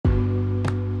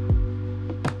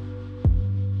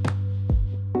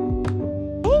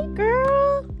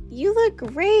look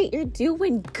great. You're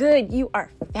doing good. You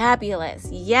are fabulous.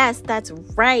 Yes, that's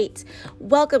right.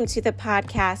 Welcome to the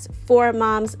podcast For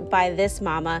Moms by This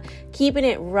Mama, keeping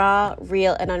it raw,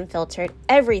 real, and unfiltered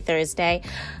every Thursday.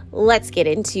 Let's get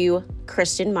into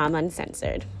Christian Mama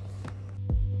Uncensored.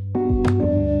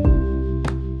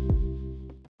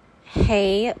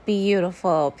 Hey,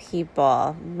 beautiful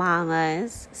people,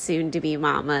 mamas, soon-to-be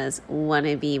mamas,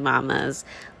 wannabe mamas,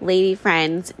 lady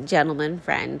friends, gentlemen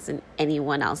friends, and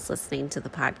anyone else listening to the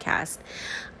podcast.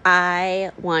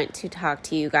 I want to talk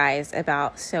to you guys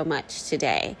about so much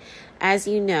today. As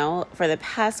you know, for the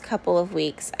past couple of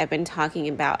weeks, I've been talking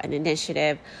about an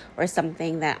initiative or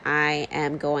something that I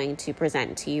am going to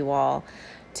present to you all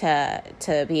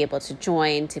to be able to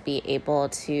join, to be able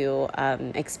to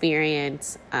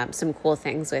experience some cool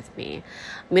things with me.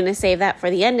 I'm going to save that for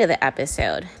the end of the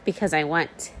episode because I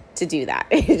want to do that.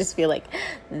 I just feel like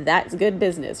that's good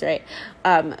business, right?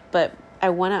 But I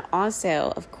want to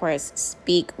also, of course,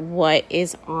 speak what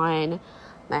is on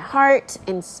my heart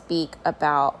and speak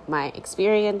about my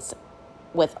experience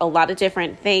with a lot of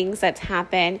different things that's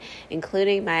happened,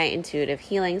 including my intuitive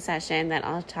healing session that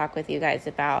I'll talk with you guys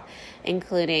about,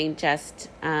 including just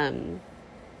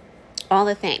all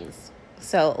the things.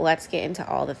 So let's get into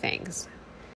all the things.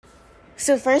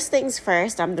 So first things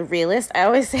first, I'm the realist. I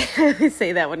always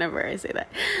say that whenever I say that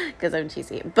because I'm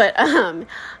cheesy. But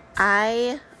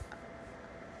I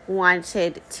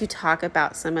wanted to talk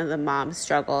about some of the mom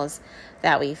struggles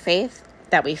that we face,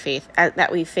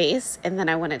 and then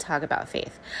I want to talk about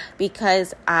faith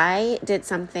because I did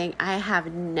something I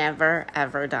have never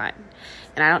ever done,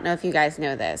 and I don't know if you guys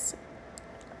know this.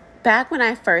 Back when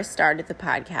I first started the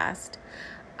podcast,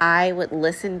 I would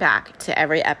listen back to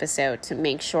every episode to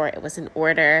make sure it was in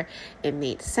order, it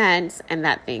made sense, and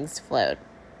that things flowed.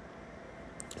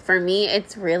 For me,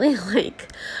 it's really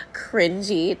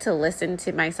cringy to listen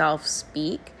to myself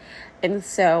speak, and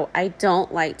so I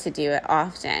don't like to do it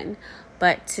often.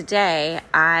 But today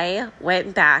I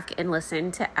went back and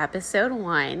listened to episode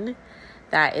 1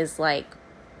 that is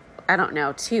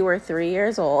 2 or 3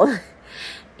 years old.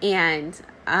 And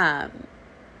I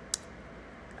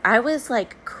was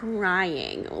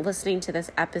crying listening to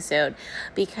this episode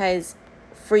because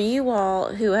for you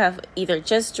all who have either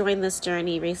just joined this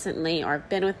journey recently or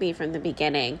been with me from the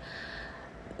beginning,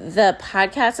 the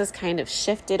podcast has kind of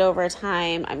shifted over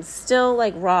time. I'm still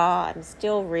raw. I'm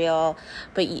still real.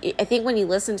 But I think when you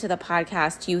listen to the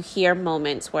podcast, you hear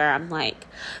moments where I'm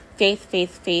faith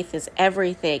is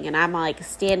everything. And I'm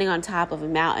standing on top of a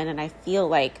mountain and I feel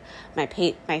like my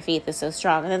faith is so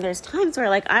strong. And then there's times where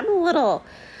I'm a little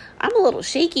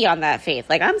shaky on that faith.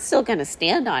 I'm still going to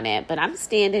stand on it, but I'm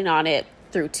standing on it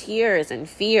through tears and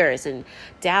fears and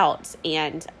doubts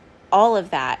and all of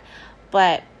that.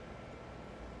 But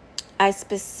I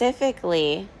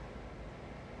specifically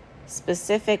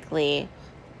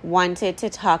wanted to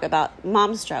talk about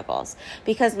mom struggles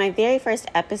because my very first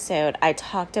episode, I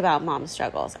talked about mom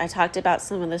struggles. I talked about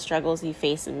some of the struggles you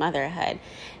face in motherhood.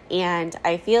 And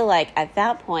I feel like at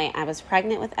that point, I was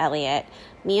pregnant with Elliot.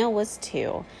 Mia was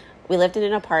 2. We lived in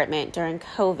an apartment during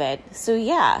COVID. So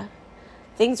yeah,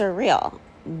 things are real.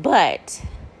 But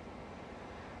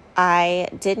I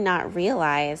did not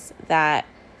realize that,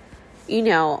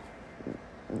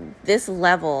 this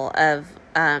level of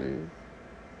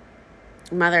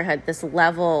motherhood, this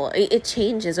level, it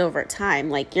changes over time.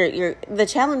 The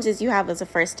challenges you have as a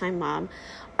first-time mom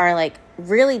are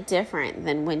really different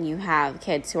than when you have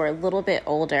kids who are a little bit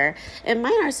older. And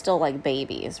mine are still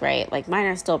babies, right? Mine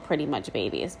are still pretty much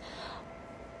babies.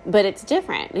 But it's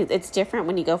different. It's different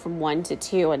when you go from 1 to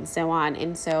 2 and so on.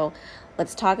 And so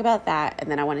let's talk about that.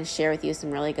 And then I want to share with you some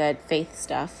really good faith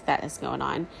stuff that is going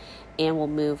on. And we'll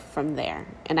move from there.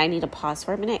 And I need to pause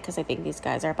for a minute because I think these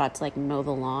guys are about to mow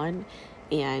the lawn.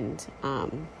 And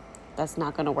that's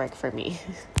not going to work for me.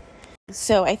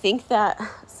 So I think that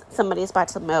somebody is about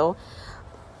to mow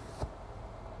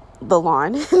the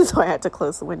lawn. And so I had to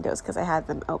close the windows because I had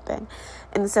them open.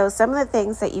 And so some of the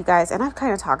things that you guys, and I've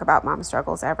kind of talked about mom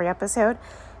struggles every episode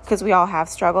because we all have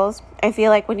struggles. I feel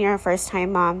like when you're a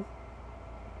first-time mom,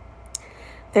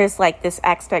 there's this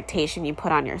expectation you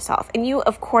put on yourself. And you,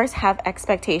 of course, have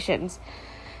expectations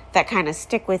that kind of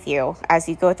stick with you as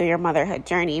you go through your motherhood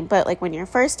journey. But when you're a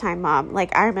first-time mom,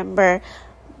 I remember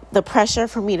the pressure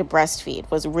for me to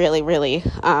breastfeed was really, really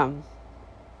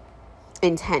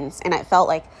intense. And I felt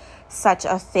like such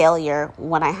a failure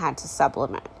when I had to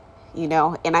supplement,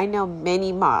 And I know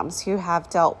many moms who have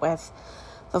dealt with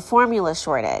the formula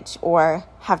shortage or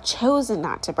have chosen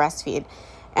not to breastfeed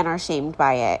and are shamed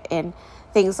by it. And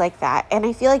things like that. And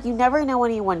I feel like you never know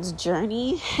anyone's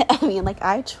journey. I mean,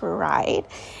 I tried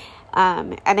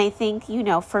And I think,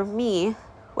 for me,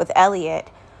 with Elliot,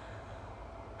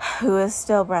 who is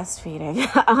still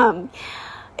breastfeeding,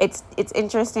 it's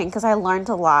interesting because I learned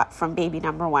a lot from baby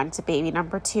number 1 to baby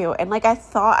number 2. And I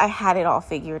thought I had it all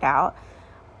figured out.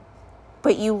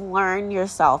 But you learn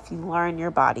yourself, you learn your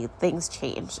body, things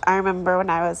change. I remember when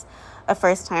I was a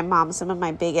first-time mom, some of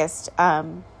my biggest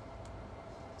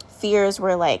fears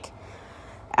were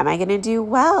am I going to do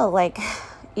well?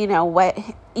 What,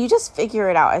 you just figure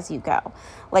it out as you go.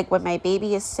 When my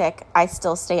baby is sick, I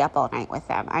still stay up all night with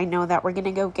them. I know that we're going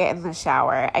to go get in the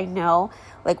shower. I know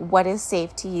what is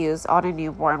safe to use on a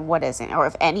newborn, what isn't, or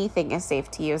if anything is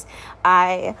safe to use.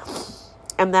 I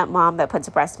am that mom that puts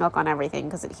breast milk on everything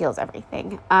because it heals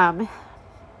everything. But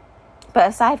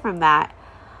aside from that,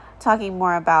 talking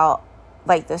more about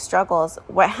the struggles,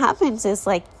 what happens is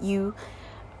you,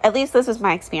 at least this is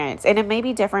my experience, and it may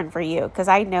be different for you because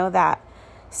I know that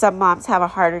some moms have a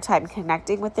harder time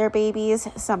connecting with their babies.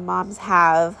 Some moms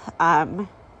have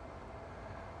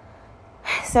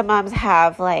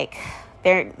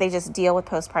they just deal with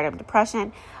postpartum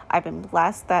depression. I've been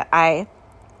blessed that I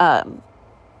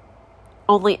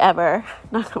only ever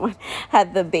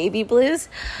had the baby blues,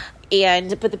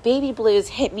 but the baby blues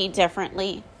hit me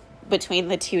differently between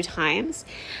the 2 times,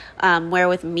 where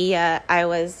with Mia, I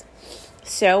was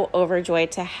so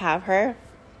overjoyed to have her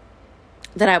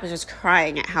that I was just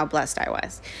crying at how blessed I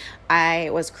was. I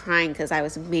was crying because I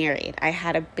was married. I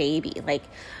had a baby,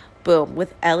 boom.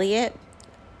 With Elliot,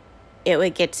 it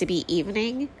would get to be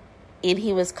evening and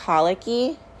he was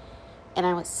colicky, and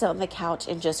I would sit on the couch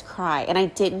and just cry. And I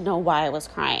didn't know why I was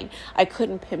crying. I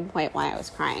couldn't pinpoint why I was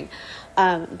crying.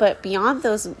 But beyond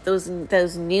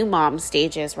those new mom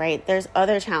stages, right, there's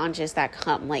other challenges that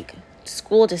come, like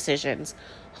school decisions,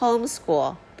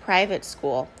 homeschool, private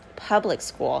school, public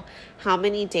school. How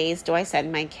many days do I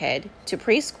send my kid to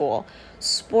preschool?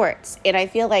 Sports. And I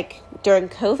feel during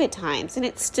COVID times, and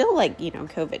it's still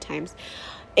COVID times,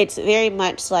 it's very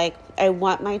much I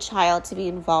want my child to be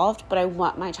involved, but I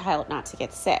want my child not to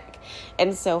get sick.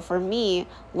 And so for me,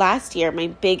 last year, my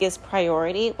biggest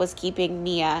priority was keeping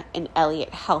Mia and Elliot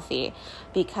healthy,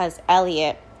 because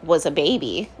Elliot was a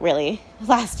baby, really,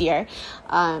 last year.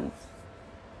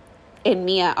 And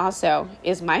Mia also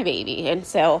is my baby. And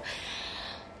so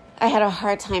I had a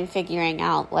hard time figuring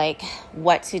out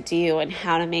what to do and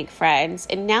how to make friends.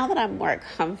 And now that I'm more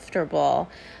comfortable,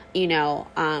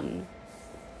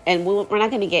 and we're not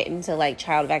going to get into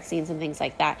child vaccines and things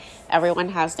like that. Everyone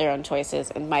has their own choices,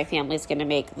 and my family's going to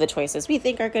make the choices we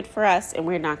think are good for us, and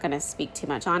we're not going to speak too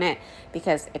much on it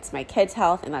because it's my kids'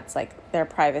 health, and that's their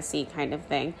privacy kind of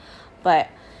thing. But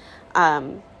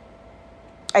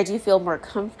I do feel more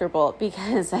comfortable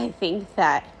because I think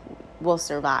that we'll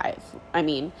survive. I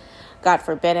mean, God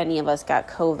forbid any of us got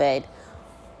COVID.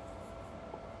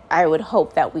 I would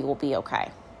hope that we will be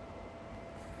okay.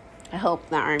 I hope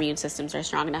that our immune systems are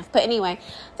strong enough. But anyway,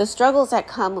 the struggles that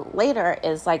come later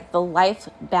is the life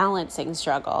balancing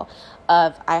struggle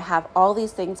of I have all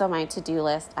these things on my to-do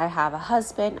list. I have a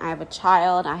husband, I have a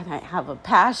child, I have a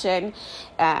passion,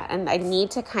 and I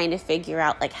need to kind of figure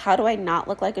out how do I not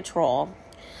look like a troll?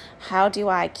 How do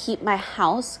I keep my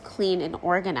house clean and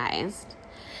organized?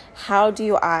 How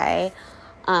do I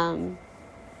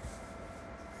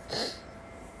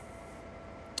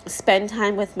spend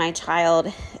time with my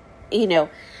child,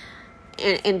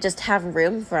 and just have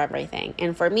room for everything?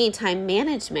 And for me, time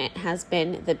management has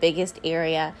been the biggest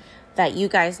area that you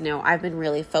guys know I've been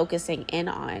really focusing in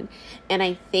on. And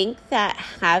I think that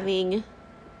having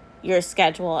your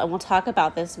schedule, and we'll talk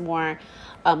about this more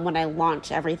when I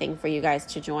launch everything for you guys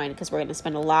to join, because we're going to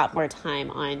spend a lot more time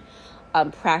on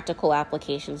practical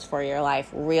applications for your life,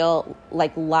 real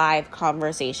live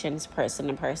conversations, person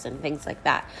to person, things like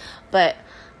that. But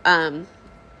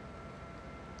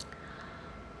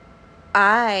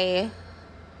I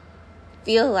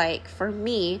feel for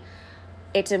me,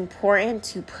 it's important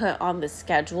to put on the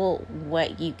schedule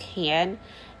what you can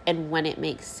and when it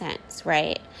makes sense,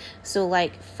 right? So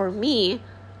for me,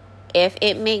 if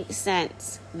it makes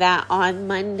sense that on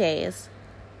Mondays,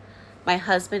 my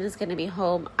husband is going to be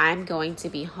home, I'm going to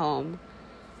be home,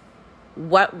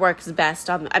 what works best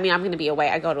I'm going to be away.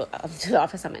 I go to the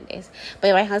office on Mondays,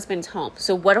 but my husband's home.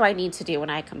 So what do I need to do when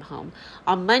I come home?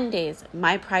 On Mondays,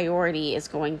 my priority is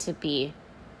going to be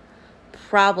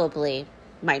probably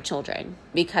my children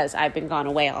because I've been gone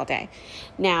away all day.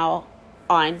 Now,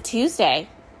 on Tuesday,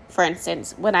 for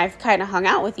instance, when I've kind of hung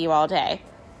out with you all day,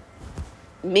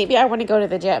 maybe I want to go to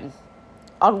the gym.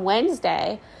 On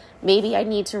Wednesday, maybe I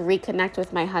need to reconnect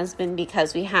with my husband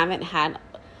because we haven't had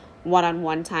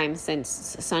one-on-one time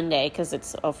since Sunday because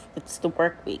it's the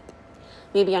work week.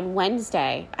 Maybe on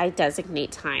Wednesday, I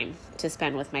designate time to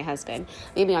spend with my husband.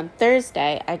 Maybe on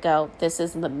Thursday, I go, this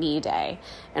is the me day.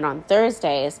 And on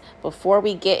Thursdays, before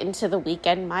we get into the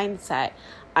weekend mindset,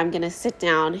 I'm going to sit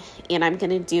down and I'm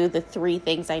going to do the 3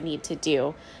 things I need to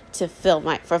do to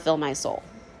fulfill my soul.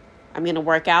 I'm going to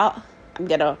work out. I'm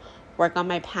going to work on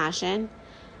my passion.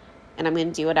 And I'm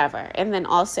going to do whatever. And then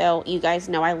also, you guys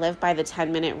know I live by the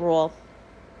 10-minute rule.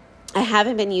 I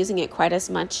haven't been using it quite as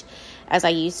much as I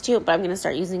used to, but I'm going to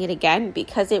start using it again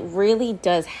because it really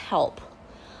does help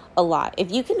a lot.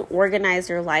 If you can organize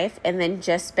your life and then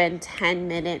just spend 10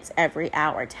 minutes every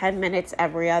hour, 10 minutes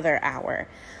every other hour,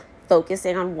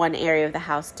 focusing on one area of the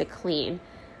house to clean,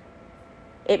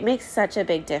 it makes such a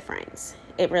big difference.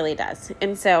 It really does.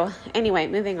 And so anyway,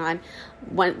 moving on,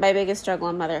 my biggest struggle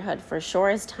in motherhood for sure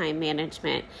is time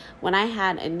management. When I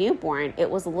had a newborn, it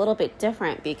was a little bit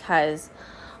different because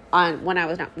when I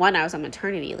was on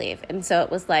maternity leave. And so it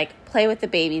was like, play with the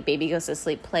baby goes to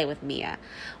sleep, play with Mia.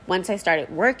 Once I started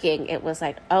working, it was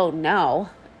like, oh no,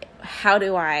 how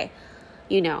do I,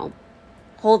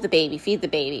 hold the baby, feed the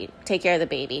baby, take care of the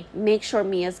baby, make sure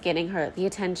Mia's getting her the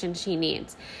attention she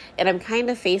needs. And I'm kind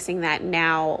of facing that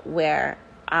now where,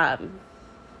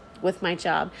 with my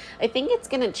job, I think it's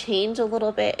going to change a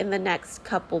little bit in the next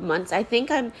couple months. I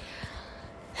think I'm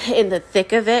in the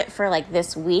thick of it for like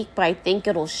this week, but I think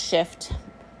it'll shift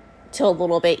to a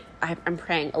little bit, I'm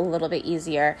praying a little bit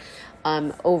easier,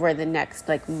 over the next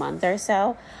like month or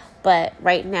so. But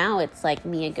right now it's like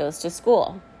Mia goes to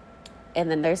school. And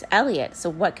then there's Elliot. So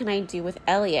what can I do with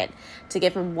Elliot to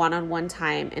give him one-on-one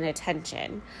time and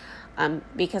attention?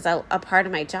 Because a part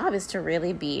of my job is to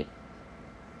really be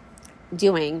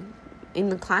doing in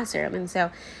the classroom. And so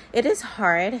it is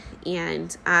hard.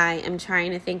 And I am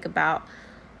trying to think about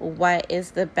what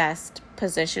is the best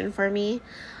position for me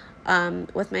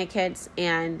with my kids,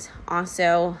 and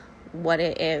also what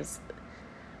it is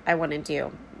I want to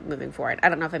do moving forward. I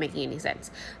don't know if I'm making any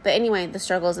sense. But anyway, the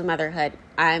struggles of motherhood.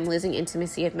 I'm losing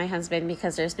intimacy with my husband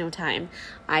because there's no time.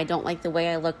 I don't like the way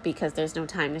I look because there's no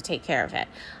time to take care of it.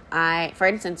 For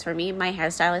instance, for me, my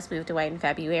hairstylist moved away in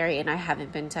February and I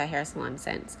haven't been to a hair salon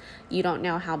since. You don't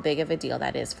know how big of a deal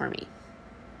that is for me.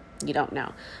 You don't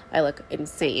know. I look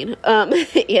insane.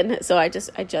 And so I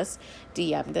just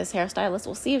DM'd this hairstylist.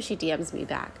 We'll see if she DMs me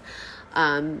back.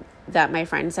 That my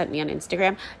friend sent me on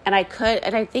Instagram, and I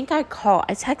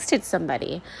texted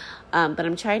somebody, but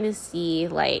I'm trying to see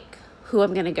like who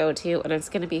I'm going to go to, and it's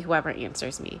going to be whoever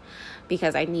answers me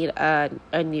because I need a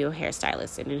new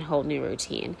hairstylist and a whole new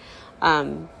routine.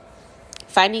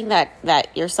 Finding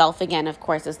that yourself again, of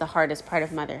course, is the hardest part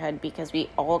of motherhood because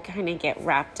we all kind of get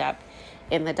wrapped up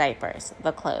in the diapers,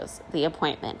 the clothes, the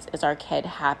appointments. Is our kid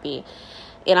happy?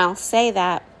 And I'll say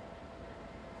that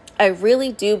I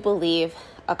really do believe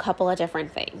a couple of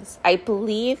different things. I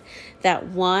believe that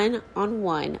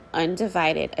one-on-one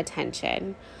undivided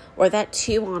attention, or that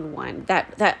 2-on-1,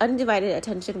 that undivided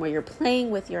attention where you're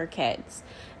playing with your kids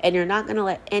and you're not going to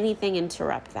let anything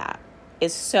interrupt that,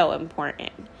 is so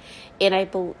important.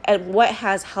 And what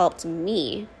has helped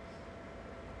me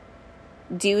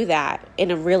do that in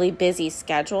a really busy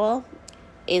schedule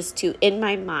is to, in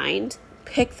my mind,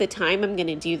 pick the time I'm going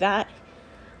to do that.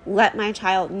 Let my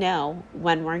child know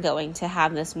when we're going to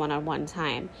have this one-on-one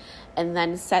time, and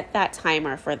then set that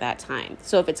timer for that time.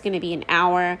 So if it's going to be an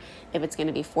hour, if it's going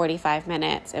to be 45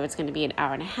 minutes, if it's going to be an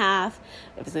hour and a half,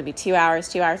 if it's going to be 2 hours,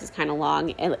 2 hours is kind of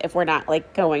long. And if we're not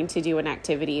like going to do an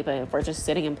activity, but if we're just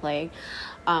sitting and playing,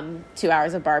 2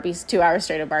 hours of Barbies, 2 hours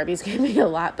straight of Barbies can be a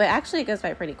lot, but actually it goes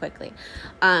by pretty quickly.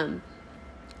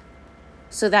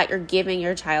 So that you're giving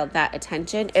your child that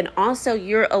attention, and also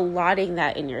you're allotting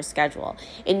that in your schedule.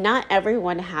 And not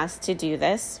everyone has to do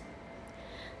this.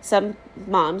 Some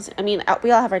moms, we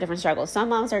all have our different struggles. Some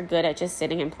moms are good at just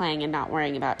sitting and playing and not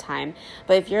worrying about time.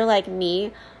 But if you're like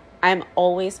me, I'm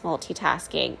always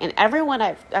multitasking. And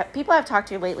people I've talked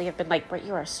to lately have been like, but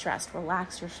you are stressed.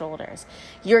 Relax your shoulders.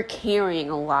 You're carrying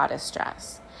a lot of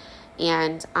stress.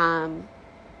 And,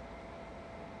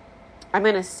 I'm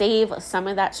going to save some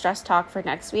of that stress talk for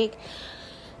next week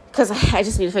because I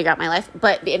just need to figure out my life.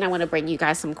 And I want to bring you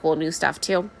guys some cool new stuff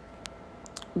too.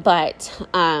 But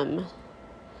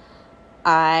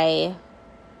I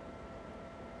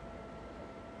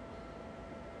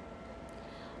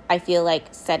feel like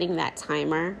setting that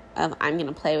timer of I'm going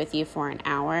to play with you for an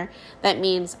hour, that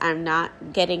means I'm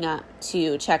not getting up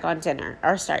to check on dinner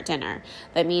or start dinner.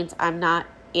 That means I'm not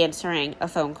answering a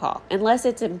phone call unless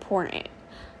it's important.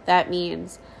 That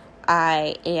means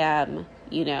I am,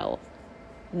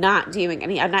 not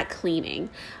doing I'm not cleaning.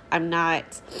 I'm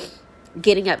not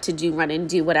getting up to run and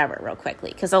do whatever real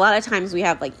quickly. Because a lot of times we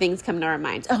have like things come to our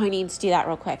minds. Oh, I need to do that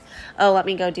real quick. Oh, let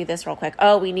me go do this real quick.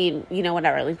 Oh, we need,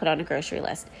 whatever. We put on a grocery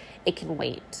list. It can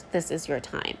wait. This is your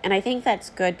time. And I think that's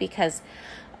good because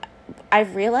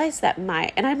I've realized that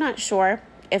and I'm not sure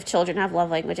if children have love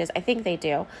languages. I think they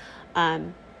do.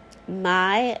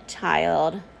 My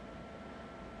child,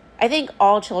 I think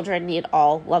all children need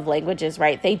all love languages,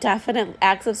 right? They definitely,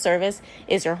 acts of service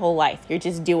is your whole life. You're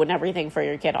just doing everything for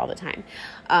your kid all the time.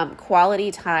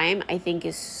 Quality time, I think,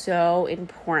 is so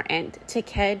important to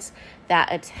kids.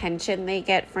 That attention they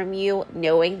get from you,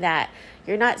 knowing that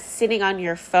you're not sitting on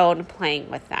your phone playing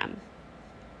with them.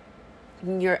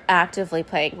 You're actively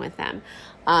playing with them.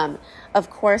 Of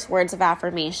course, words of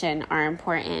affirmation are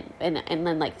important, and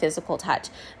then like physical touch.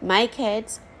 My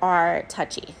kids are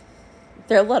touchy.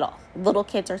 They're little. Little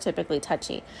kids are typically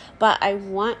touchy. But I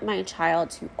want my child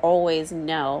to always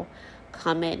know,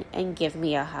 come in and give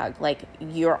me a hug. Like,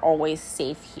 you're always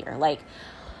safe here. Like,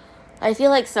 I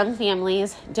feel like some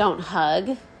families don't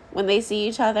hug when they see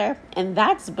each other, and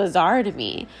that's bizarre to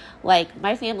me. Like,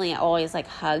 my family always like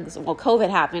hugs. Well, COVID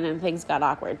happened and things got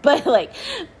awkward, but like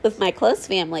with my close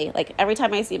family, like every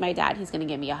time I see my dad, he's going to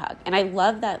give me a hug. And I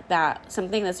love that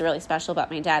something that's really special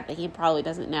about my dad that he probably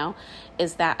doesn't know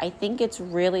is that I think it's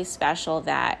really special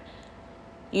that,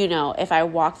 if I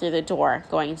walk through the door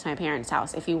going into my parents'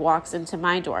 house, if he walks into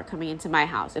my door coming into my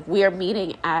house, if we are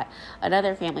meeting at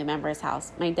another family member's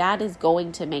house, my dad is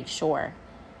going to make sure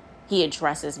he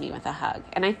addresses me with a hug.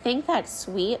 And I think that's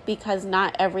sweet because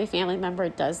not every family member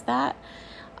does that.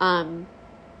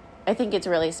 I think it's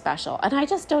really special. And I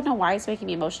just don't know why it's making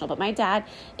me emotional, but my dad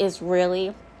is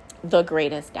really the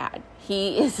greatest dad.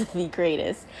 He is the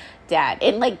greatest dad.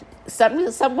 And like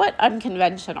somewhat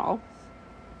unconventional.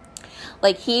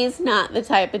 Like, he's not the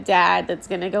type of dad that's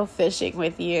going to go fishing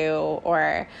with you,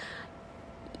 or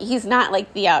he's not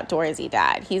like the outdoorsy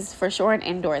dad. He's for sure an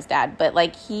indoors dad, but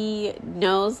like he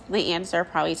knows the answer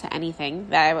probably to anything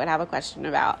that I would have a question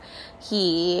about.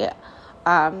 He,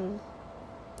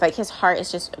 like his heart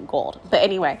is just gold. But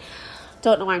anyway,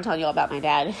 don't know why I'm telling you all about my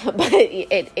dad, but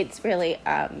it's really,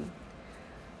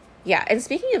 yeah. And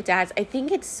speaking of dads, I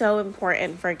think it's so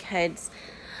important for kids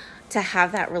to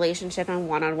have that relationship and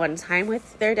one-on-one time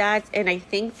with their dads. And I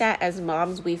think that as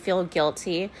moms, we feel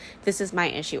guilty. This is my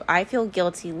issue. I feel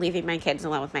guilty leaving my kids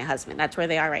alone with my husband. That's where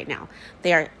they are right now.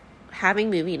 They are having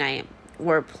movie night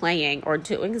or playing or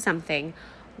doing something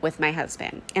with my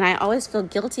husband. And I always feel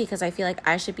guilty because I feel like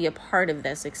I should be a part of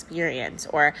this experience,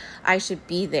 or I should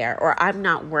be there, or I'm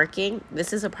not working.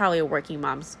 This is probably a working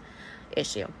mom's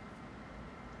issue.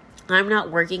 I'm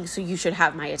not working, so you should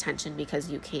have my attention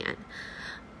because you can.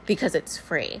 Because it's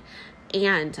free.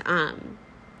 And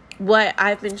what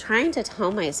I've been trying to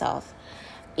tell myself,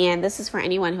 and this is for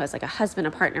anyone who has like a husband,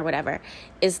 a partner, whatever,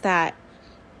 is that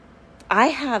I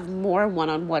have more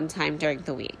one-on-one time during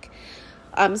the week.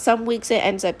 Some weeks it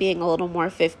ends up being a little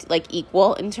more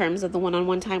equal in terms of the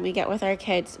one-on-one time we get with our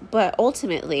kids. But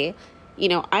ultimately,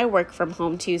 I work from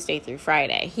home Tuesday through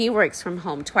Friday. He works from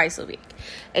home twice a week.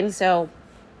 And so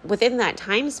within that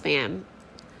time span,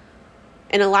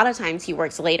 and a lot of times he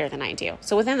works later than I do.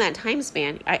 So within that time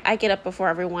span, I get up before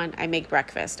everyone. I make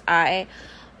breakfast. As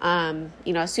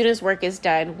soon as work is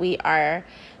done, we are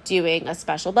doing a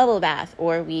special bubble bath,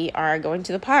 or we are going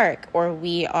to the park, or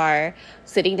we are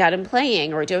sitting down and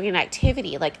playing, or doing an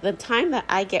activity. Like, the time that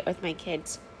I get with my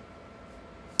kids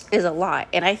is a lot.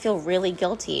 And I feel really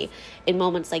guilty in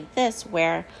moments like this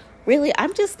where really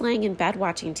I'm just laying in bed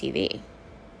watching TV.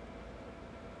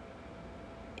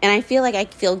 And I feel like I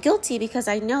feel guilty because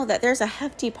I know that there's a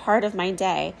hefty part of my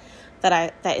day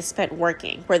that is spent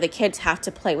working, where the kids have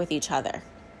to play with each other.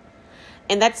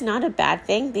 And that's not a bad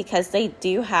thing, because they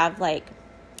do have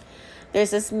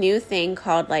there's this new thing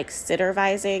called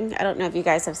sittervising. I don't know if you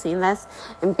guys have seen this.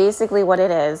 And basically what it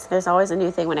is, there's always a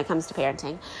new thing when it comes to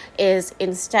parenting, is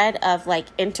instead of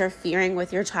interfering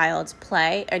with your child's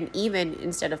play, and even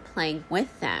instead of playing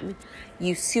with them,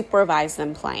 you supervise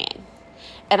them playing.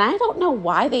 And I don't know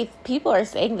why people are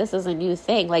saying this is a new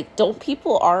thing.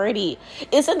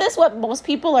 Isn't this what most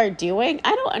people are doing?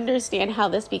 I don't understand how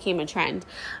this became a trend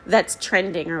that's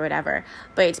trending or whatever.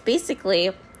 But it's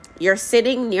basically, you're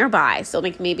sitting nearby. So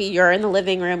maybe you're in the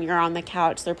living room, you're on the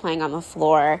couch, they're playing on the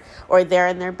floor, or they're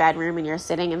in their bedroom and you're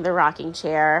sitting in the rocking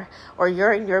chair, or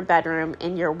you're in your bedroom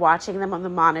and you're watching them on the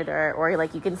monitor, or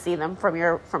you can see them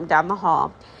from down the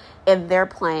hall, and they're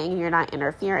playing and you're not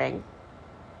interfering.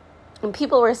 And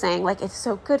people were saying, like, it's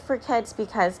so good for kids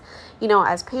because, you know,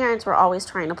 as parents, we're always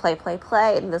trying to play.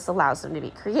 And this allows them to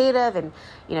be creative and,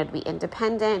 you know, to be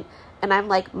independent. And I'm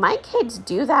like, my kids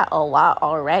do that a lot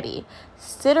already.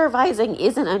 Sittervising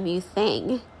isn't a new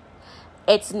thing.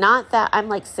 It's not that I'm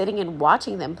like sitting and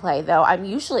watching them play, though.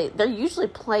 They're usually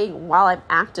playing while I'm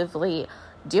actively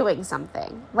doing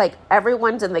something. Like,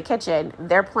 everyone's in the kitchen,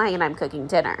 they're playing, and I'm cooking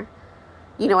dinner.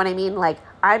 You know what I mean? Like,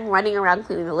 I'm running around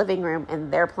cleaning the living room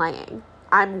and they're playing.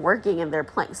 I'm working and they're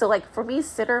playing. So, like, for me,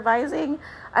 sittervising,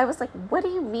 I was like, what do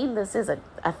you mean this is a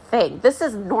thing? This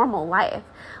is normal life.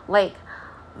 Like,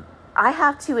 I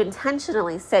have to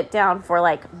intentionally sit down for,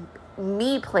 like,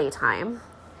 me playtime.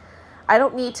 I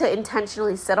don't need to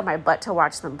intentionally sit on my butt to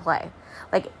watch them play.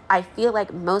 Like, I feel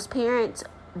like most parents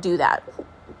do that.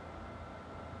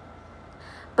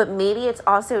 But maybe it's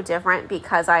also different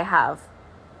because I have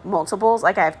multiples,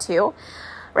 like I have 2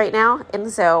 right now,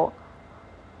 and so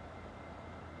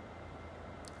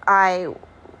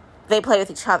they play with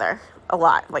each other a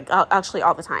lot, like actually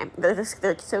all the time. They're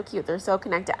so cute, they're so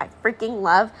connected. I freaking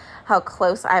love how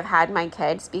close I've had my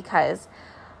kids because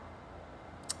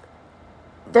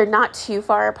they're not too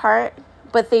far apart,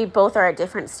 but they both are at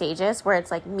different stages where it's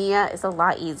like Mia is a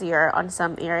lot easier on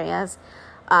some areas,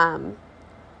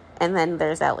 and then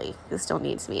there's Ellie, who still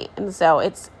needs me. And so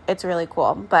it's really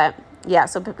cool. But yeah,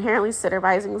 so apparently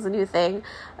sittervising is a new thing.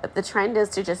 The trend is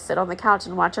to just sit on the couch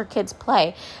and watch our kids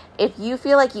play. If you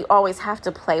feel like you always have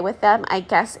to play with them, I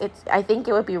think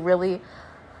it would be really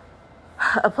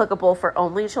applicable for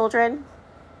only children.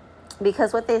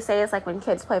 Because what they say is, like, when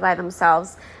kids play by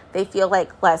themselves, they feel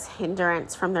like less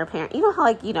hindrance from their parent. You know how,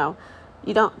 like, you know,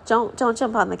 you don't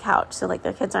jump on the couch. So, like,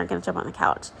 their kids aren't going to jump on the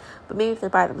couch. But maybe if they're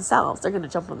by themselves, they're going to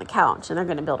jump on the couch and they're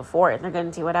going to build a fort and they're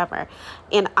going to do whatever.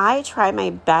 And I try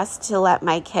my best to let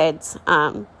my kids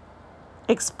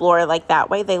explore like that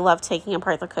way. They love taking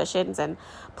apart the cushions and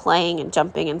playing and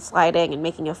jumping and sliding and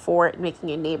making a fort and making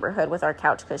a neighborhood with our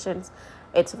couch cushions.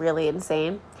 It's really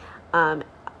insane. And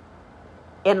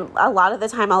a lot of the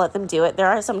time I'll let them do it. There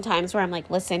are some times where I'm like,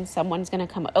 listen, someone's going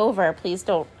to come over. Please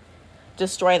don't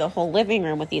destroy the whole living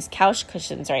room with these couch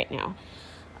cushions right now.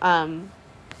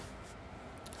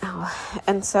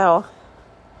 And so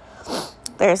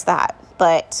there's that.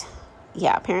 But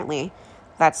yeah, apparently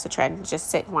that's the trend. Just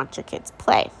sit and watch your kids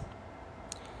play.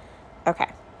 Okay,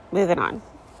 moving on.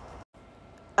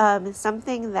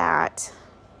 Something that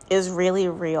is really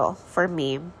real for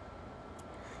me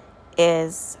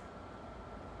is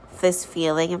this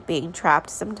feeling of being trapped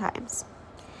sometimes.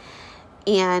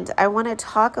 And I want to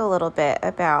talk a little bit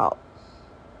about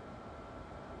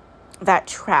that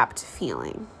trapped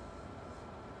feeling.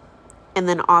 And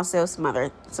then also some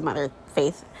other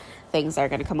faith things that are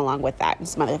going to come along with that, and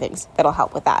some other things that'll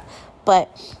help with that.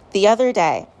 But the other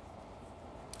day,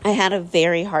 I had a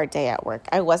very hard day at work.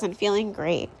 I wasn't feeling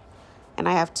great. And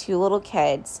I have 2 little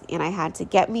kids, and I had to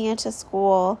get Mia to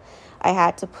school. I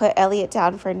had to put Elliot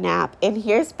down for a nap. And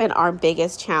here's been our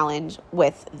biggest challenge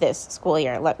with this school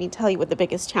year. Let me tell you what the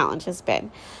biggest challenge has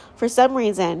been. For some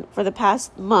reason, for the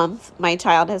past month, my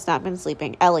child has not been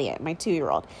sleeping. Elliot, my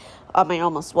 2-year-old,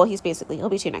 he'll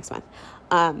be 2 next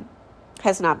month,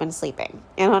 has not been sleeping.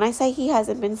 And when I say he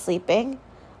hasn't been sleeping,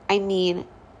 I mean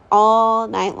all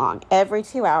night long. Every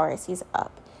 2 hours, he's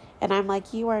up. And I'm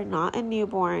like, you are not a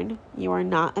newborn. You are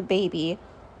not a baby.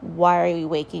 Why are you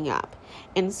waking up?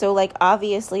 And so, like,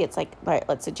 obviously it's like, all right,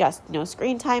 let's adjust no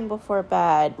screen time before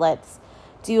bed. Let's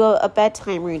do a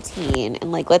bedtime routine,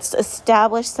 and like, let's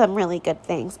establish some really good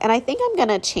things. And I think I'm going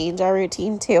to change our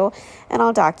routine too. And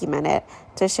I'll document it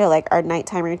to show like our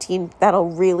nighttime routine. That'll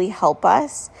really help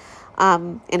us,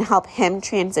 and help him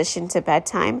transition to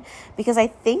bedtime. Because I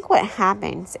think what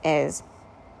happens is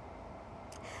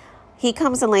he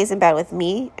comes and lays in bed with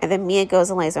me, and then Mia goes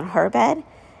and lays in her bed,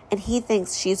 and he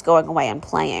thinks she's going away and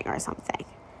playing or something.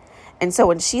 And so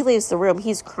when she leaves the room,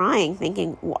 he's crying,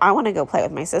 thinking, well, I want to go play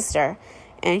with my sister.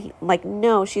 And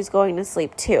no, she's going to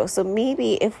sleep too. So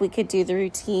maybe if we could do the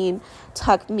routine,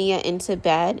 tuck Mia into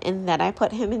bed, and then I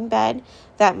put him in bed,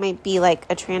 that might be like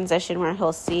a transition where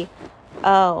he'll see,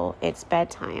 oh, it's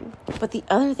bedtime. But the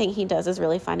other thing he does is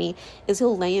really funny, is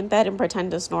he'll lay in bed and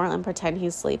pretend to snore and pretend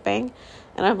he's sleeping.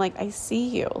 And I'm like, I see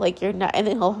you. Like, you're not. And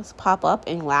then he'll pop up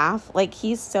and laugh. Like,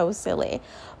 he's so silly.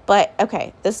 But,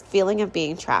 okay, this feeling of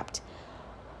being trapped.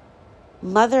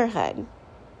 Motherhood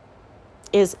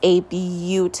is a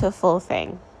beautiful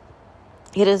thing.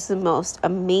 It is the most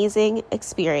amazing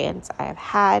experience I have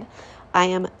had.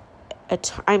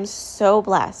 I'm so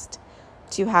blessed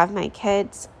to have my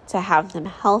kids, to have them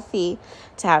healthy,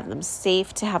 to have them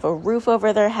safe, to have a roof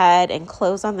over their head and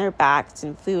clothes on their backs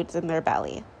and foods in their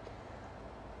belly.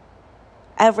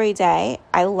 every day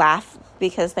I laugh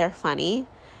because they're funny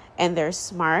and they're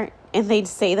smart and they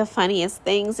say the funniest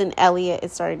things, and Elliot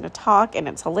is starting to talk and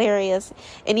it's hilarious.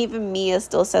 And even Mia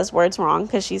still says words wrong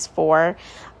because she's 4,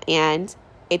 and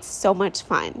it's so much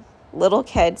fun. Little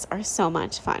kids are so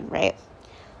much fun, right?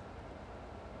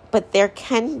 But there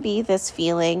can be this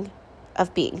feeling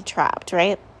of being trapped,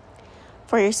 right?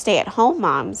 For your stay-at-home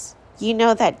moms, you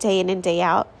know that day in and day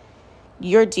out,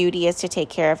 your duty is to take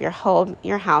care of your home,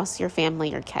 your house, your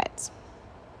family, your kids.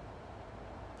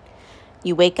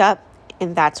 You wake up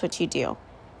and that's what you do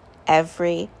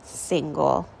every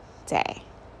single day.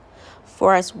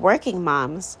 For us working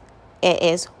moms, it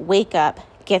is wake up,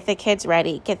 get the kids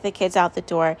ready, get the kids out the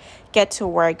door, get to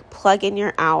work, plug in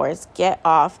your hours, get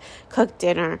off, cook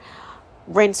dinner,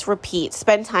 rinse, repeat,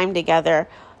 spend time together,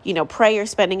 pray you're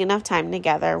spending enough time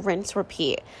together, rinse,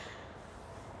 repeat.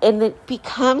 And it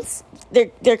becomes,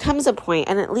 there comes a point,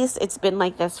 and at least it's been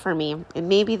like this for me, and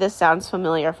maybe this sounds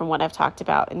familiar from what I've talked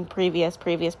about in previous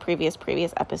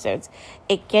episodes.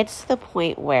 It gets to the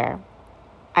point where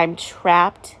I'm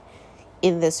trapped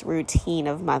in this routine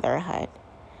of motherhood.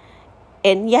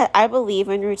 And yet I believe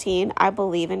in routine. I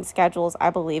believe in schedules. I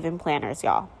believe in planners,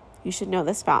 y'all. You should know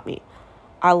this about me.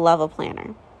 I love a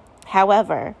planner.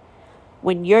 However,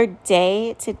 when your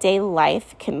day-to-day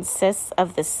life consists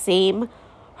of the same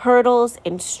hurdles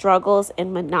and struggles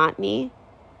and monotony,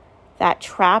 that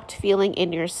trapped feeling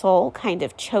in your soul kind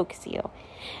of chokes you.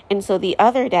 And so the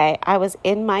other day, I was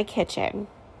in my kitchen,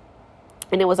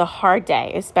 and it was a hard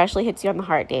day, especially hits you on the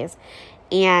hard days.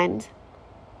 And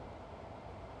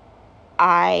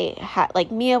I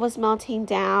had, Mia was melting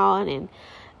down, and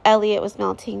Elliot was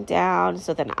melting down.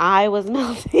 So then I was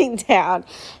melting down,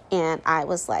 and I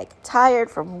was tired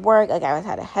from work. I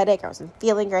had a headache. I wasn't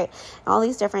feeling great, and all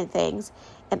these different things.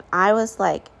 And I was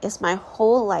is my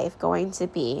whole life going to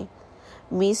be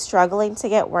me struggling to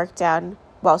get work done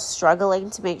while struggling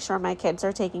to make sure my kids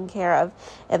are taken care of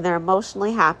and they're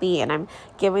emotionally happy and I'm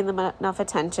giving them enough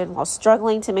attention, while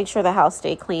struggling to make sure the house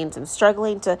stays clean and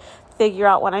struggling to figure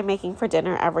out what I'm making for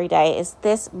dinner every day? Is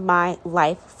this my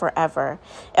life forever?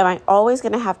 Am I always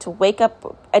going to have to wake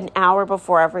up an hour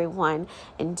before everyone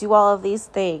and do all of these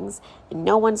things, and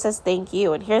no one says thank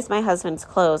you, and here's my husband's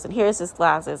clothes, and here's his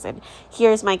glasses, and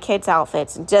here's my kids'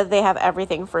 outfits, and do they have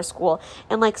everything for school?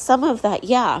 And some of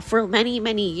that, for many,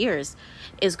 many years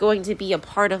is going to be a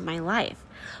part of my life.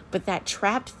 But that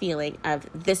trapped feeling of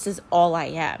this is all I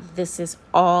am, this is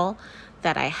all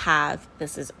that I have,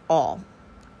 this is all.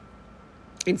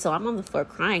 And so I'm on the floor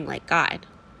crying God,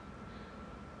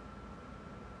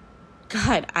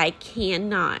 I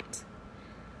cannot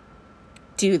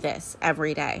do this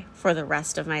every day for the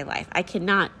rest of my life.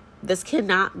 This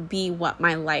cannot be what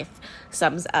my life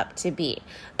sums up to be.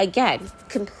 Again,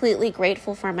 completely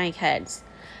grateful for my kids.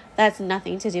 That's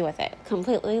nothing to do with it.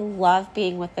 Completely love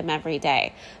being with them every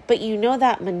day. But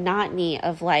that monotony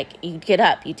of you get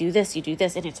up, you do this,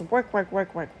 and it's work.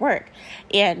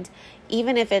 And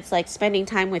even if it's make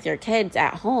time with your kids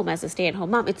at home as a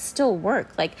stay-at-home mom, it's still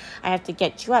work. I have to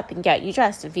get you up and get you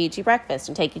dressed and feed you breakfast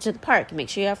and take you to the park and make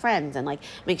sure you have friends and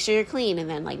make sure you're clean and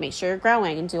then make sure you're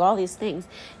growing and do all these things.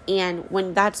 And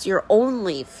when that's your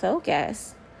only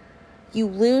focus, you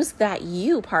lose that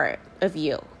you part of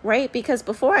you, right? Because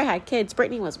before I had kids,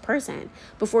 Brittany was a person.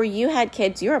 Before you had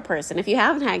kids, you're a person. If you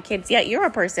haven't had kids yet, you're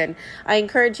a person. I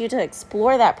encourage you to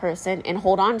explore that person and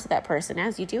hold on to that person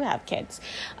as you do have kids.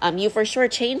 You for sure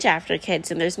change after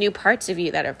kids, and there's new parts of you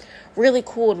that are really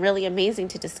cool and really amazing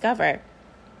to discover.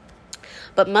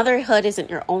 But motherhood isn't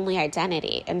your only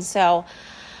identity. And so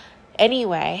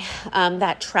anyway,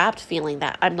 that trapped feeling,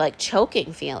 that I'm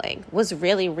choking feeling was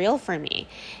really real for me.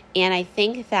 And I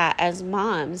think that as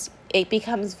moms, it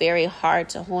becomes very hard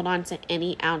to hold on to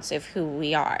any ounce of who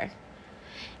we are.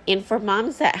 And for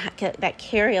moms that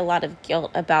carry a lot of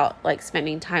guilt about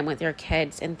spending time with your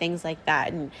kids and things like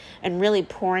that, and really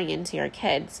pouring into your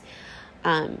kids,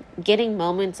 getting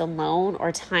moments alone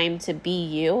or time to be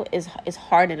you is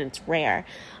hard, and it's rare.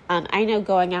 I know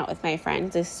going out with my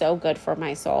friends is so good for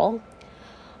my soul,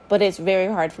 but it's very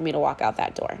hard for me to walk out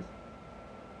that door.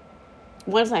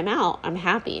 Once I'm out, I'm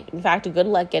happy. In fact, good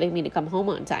luck getting me to come home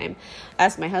on time.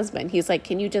 Ask my husband. He's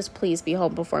can you just please be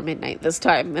home before midnight this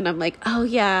time? And I'm oh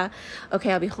yeah,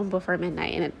 okay, I'll be home before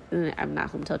midnight. And I'm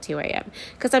not home till 2 a.m.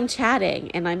 because I'm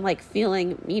chatting and I'm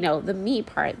feeling, the me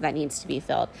part that needs to be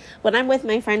filled. When I'm with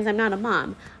my friends, I'm not a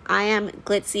mom. I am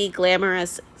glitzy,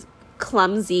 glamorous,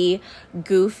 clumsy,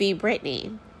 goofy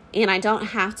Brittany. And I don't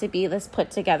have to be this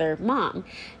put together mom.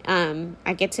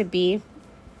 I get to be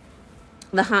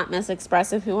the hot mess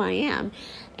express of who I am.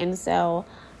 And so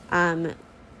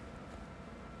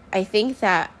I think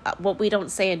that what we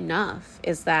don't say enough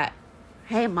is that,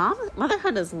 hey,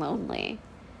 motherhood is lonely.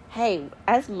 Hey,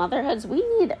 as motherhoods, we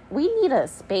need a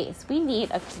space. We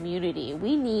need a community.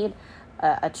 We need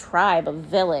a tribe, a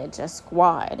village, a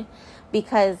squad.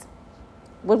 Because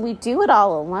when we do it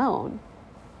all alone,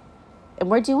 and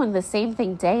we're doing the same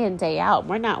thing day in, day out,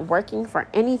 we're not working for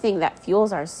anything that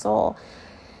fuels our soul,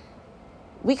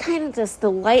 we kind of just,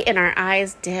 the light in our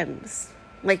eyes dims.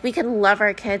 Like, we can love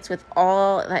our kids with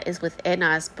all that is within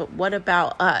us, but what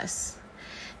about us?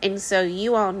 And so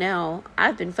you all know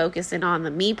I've been focusing on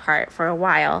the me part for a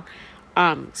while,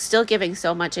 still giving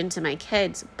so much into my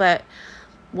kids. But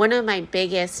one of my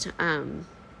biggest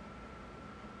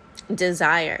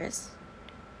desires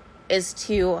is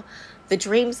to the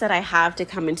dreams that I have to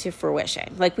come into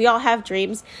fruition. Like, we all have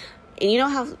dreams, and you know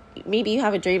how maybe you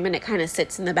have a dream and it kind of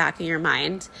sits in the back of your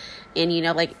mind, and you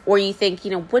know, like, or you think,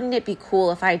 you know, wouldn't it be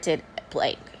cool if I did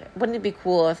blank? Wouldn't it be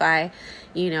cool if I,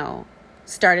 you know,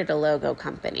 started a logo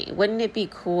company? Wouldn't it be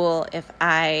cool if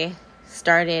I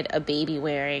started a baby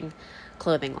wearing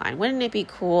clothing line? Wouldn't it be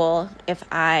cool if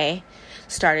I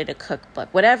started a cookbook?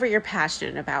 Whatever you're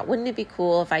passionate about, wouldn't it be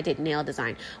cool if I did nail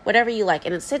design? Whatever you like.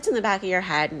 And it sits in the back of your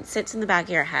head, and it sits in the back of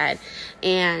your head,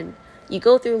 and you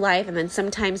go through life, and then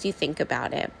sometimes you think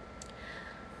about it.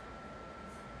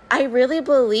 I really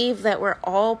believe that we're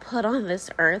all put on this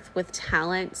earth with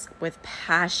talents, with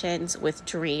passions, with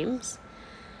dreams,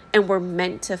 and we're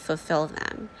meant to fulfill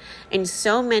them. And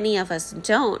so many of us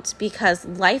don't, because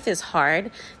life is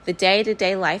hard. The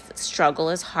day-to-day life struggle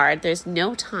is hard. There's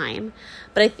no time.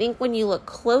 But I think when you look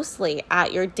closely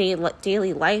at your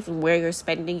daily life and where you're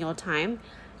spending your time,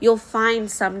 you'll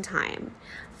find some time.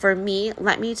 For me,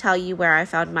 let me tell you where I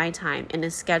found my time in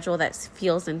a schedule that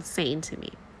feels insane to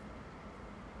me.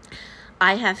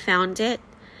 I have found it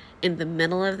in the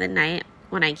middle of the night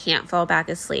when I can't fall back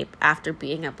asleep after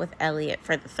being up with Elliot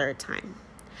for the third time.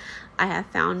 I have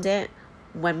found it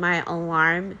when my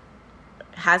alarm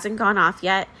hasn't gone off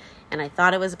yet, and I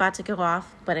thought it was about to go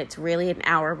off, but it's really an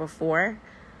hour before.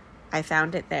 I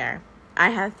found it there. I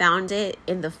have found it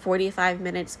in the 45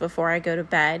 minutes before I go to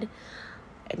bed,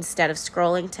 instead of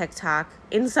scrolling TikTok.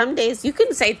 In some days, you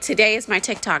can say, today is my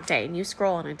TikTok day, and you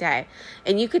scroll on a day.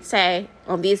 And you could say,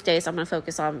 on these days, I'm going to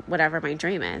focus on whatever my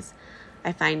dream is.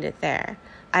 I find it there.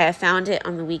 I have found it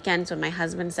on the weekends when my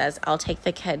husband says, I'll take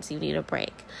the kids, you need a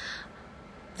break.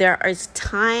 There is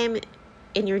time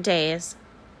in your days,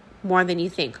 more than you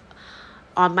think.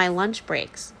 On my lunch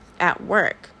breaks, at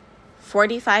work,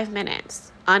 45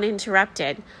 minutes,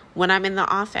 uninterrupted, when I'm in the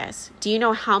office. Do you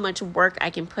know how much work I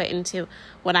can put into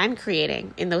what I'm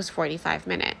creating in those 45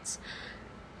 minutes?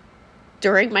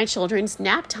 During my children's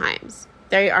nap times,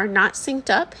 they are not synced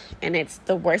up, and it's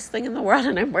the worst thing in the world,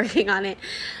 and I'm working on it.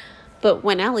 But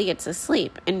when Elliot's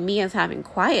asleep and Mia's having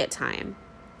quiet time,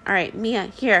 all right, Mia,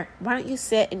 here, why don't you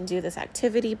sit and do this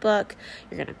activity book?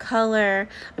 You're going to color.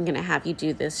 I'm going to have you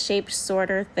do this shape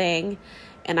sorter thing,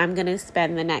 and I'm going to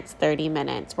spend the next 30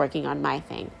 minutes working on my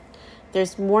thing.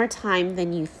 There's more time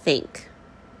than you think.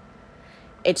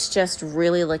 It's just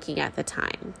really looking at the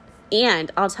time.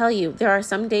 And I'll tell you, there are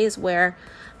some days where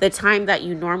the time that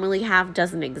you normally have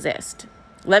doesn't exist.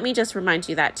 Let me just remind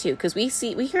you that too, because we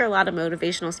hear a lot of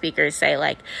motivational speakers say,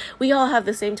 like, we all have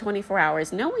the same 24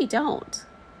 hours. No, we don't.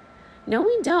 No,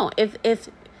 we don't. If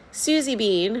Susie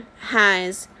Bean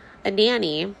has a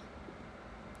nanny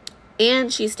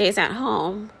and she stays at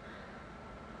home,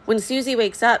 when Susie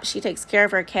wakes up, she takes care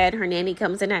of her kid. Her nanny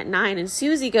comes in at 9, and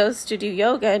Susie goes to do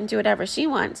yoga and do whatever she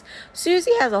wants.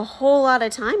 Susie has a whole lot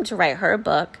of time to write her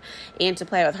book and to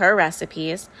play with her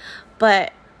recipes.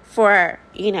 But for,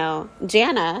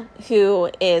 Jana,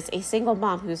 who is a single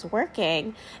mom who's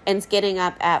working and's getting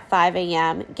up at 5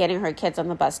 a.m., getting her kids on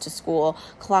the bus to school,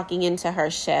 clocking into her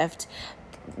shift,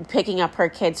 picking up her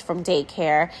kids from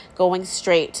daycare, going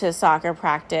straight to soccer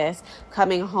practice,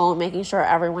 coming home, making sure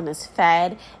everyone is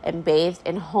fed and bathed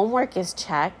and homework is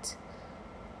checked.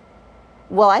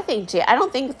 Well, I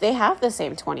don't think they have the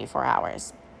same 24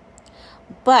 hours.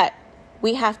 But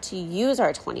we have to use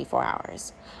our 24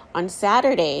 hours. On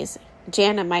Saturdays,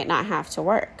 Jana might not have to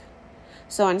work.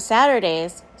 So on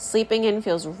Saturdays, sleeping in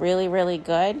feels really, really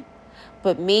good.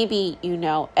 But maybe,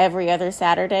 every other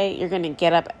Saturday, you're going to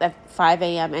get up at 5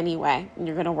 a.m. anyway, and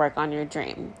you're going to work on your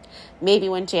dream. Maybe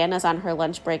when Jana's on her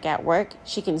lunch break at work,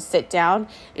 she can sit down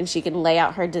and she can lay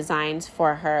out her designs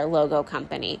for her logo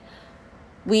company.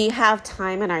 We have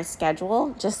time in our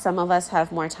schedule, just some of us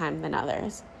have more time than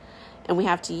others, and we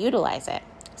have to utilize it.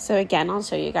 So again, I'll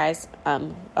show you guys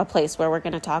a place where we're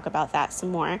going to talk about that some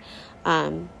more.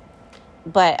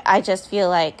 But I just feel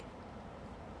like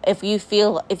If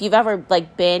you've ever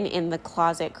like been in the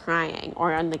closet crying,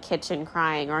 or in the kitchen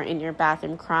crying, or in your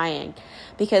bathroom crying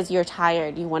because you're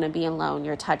tired, you want to be alone,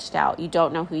 you're touched out, you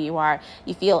don't know who you are,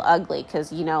 you feel ugly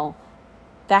because,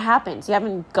 that happens. You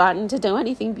haven't gotten to do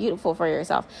anything beautiful for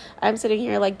yourself. I'm sitting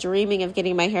here like dreaming of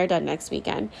getting my hair done next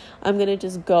weekend. I'm going to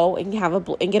just go and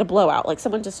get a blowout. Like,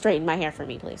 someone just straighten my hair for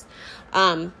me, please.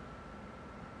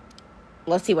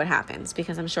 Let's see what happens,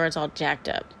 because I'm sure it's all jacked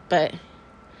up, but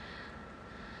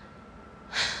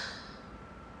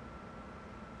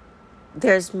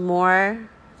there's more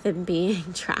than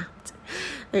being trapped.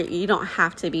 You don't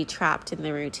have to be trapped in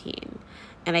the routine.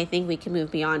 And I think we can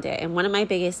move beyond it. And one of my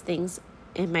biggest things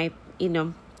in my,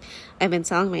 I've been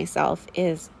telling myself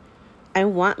is, I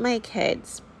want my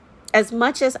kids, as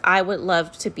much as I would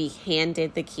love to be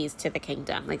handed the keys to the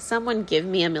kingdom, like someone give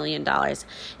me $1 million.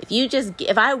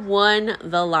 If I won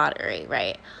the lottery,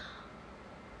 right,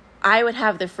 I would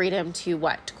have the freedom to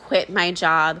quit my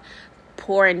job,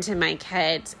 pour into my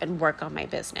kids, and work on my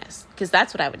business, because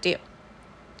that's what I would do.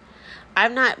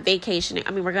 I'm not vacationing.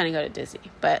 I mean, we're going to go to Disney,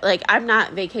 but I'm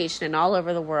not vacationing all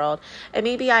over the world. And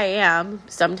maybe I am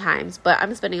sometimes, but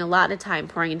I'm spending a lot of time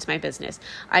pouring into my business.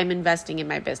 I'm investing in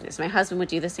my business. My husband would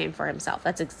do the same for himself.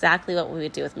 That's exactly what we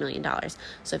would do with $1 million.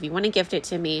 So if you want to gift it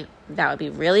to me, that would be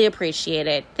really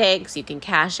appreciated. Thanks. You can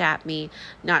cash at me.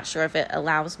 Not sure if it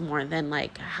allows more than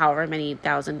however many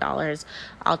 $1,000.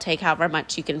 I'll take however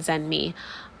much you can send me.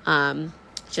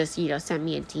 Just, send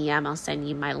me a DM. I'll send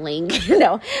you my link.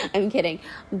 No, I'm kidding.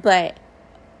 But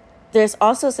there's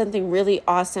also something really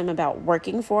awesome about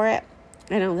working for it.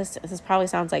 I know this probably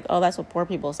sounds like, oh, that's what poor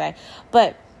people say.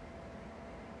 But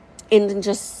in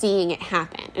just seeing it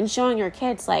happen and showing your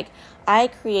kids, I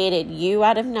created you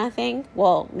out of nothing.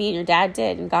 Well, me and your dad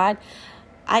did. And God,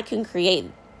 I can create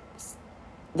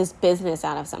this business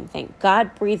out of something.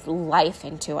 God breathed life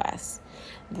into us.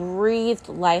 Breathed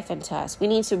life into us. We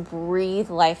need to breathe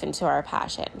life into our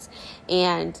passions,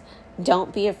 and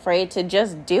don't be afraid to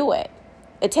just do it.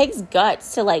 It takes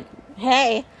guts to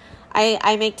hey,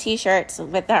 I make t-shirts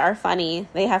that are funny.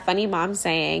 They have funny mom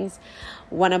sayings.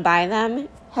 Want to buy them?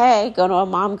 Hey, go to a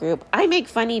mom group. I make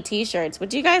funny t-shirts.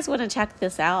 Would you guys want to check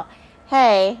this out?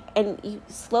 Hey, and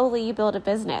slowly you build a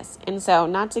business. And so,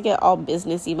 not to get all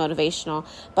businessy motivational,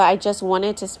 but I just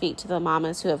wanted to speak to the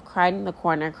mamas who have cried in the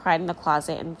corner, cried in the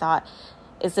closet, and thought,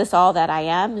 is this all that I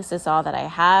am? Is this all that I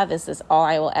have? Is this all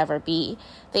I will ever be?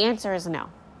 The answer is no.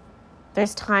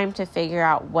 There's time to figure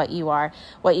out what you are,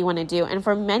 what you want to do. And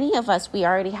for many of us, we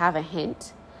already have a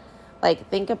hint.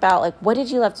 Think about, what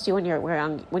did you love to do when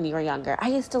you were younger? I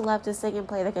used to love to sing and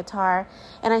play the guitar,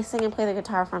 and I sing and play the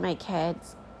guitar for my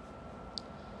kids.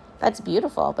 That's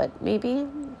beautiful, but maybe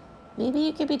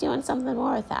you could be doing something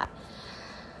more with that.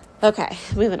 Okay,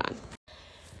 moving on.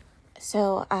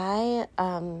 So I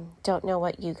don't know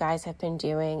what you guys have been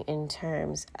doing in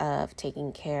terms of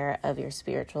taking care of your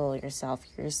spiritual, yourself,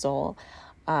 your soul.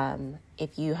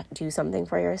 If you do something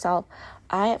for yourself,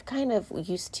 I have kind of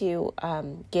used to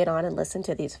get on and listen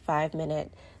to these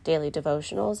 5-minute daily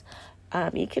devotionals.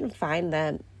 You can find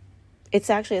them. It's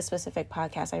actually a specific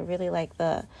podcast. I really like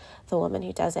the woman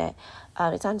who does it.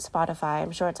 It's on Spotify.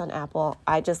 I'm sure it's on Apple.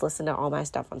 I just listen to all my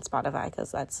stuff on Spotify because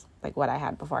that's what I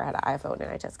had before I had an iPhone, and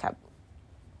I just kept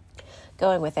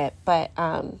going with it. But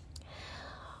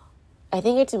I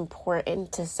think it's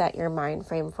important to set your mind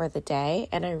frame for the day.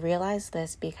 And I realize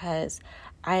this because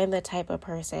I am the type of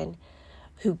person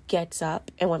who gets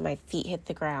up, and when my feet hit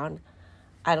the ground,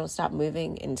 I don't stop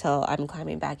moving until I'm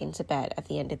climbing back into bed at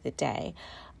the end of the day.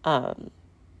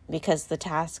 Because the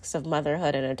tasks of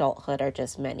motherhood and adulthood are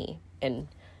just many, and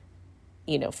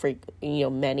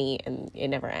many, and it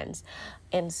never ends.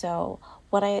 And so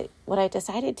what I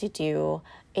decided to do,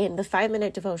 and the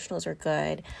 5-minute devotionals are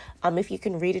good. If you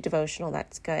can read a devotional,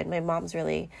 that's good. My mom's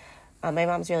really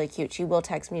cute. She will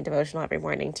text me a devotional every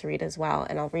morning to read as well,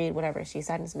 and I'll read whatever she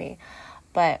sends me.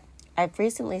 But I've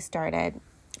recently started,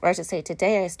 or I should say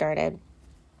today I started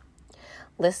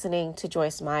listening to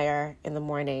Joyce Meyer in the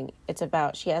morning.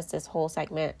 She has this whole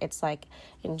segment. It's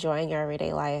enjoying your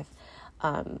everyday life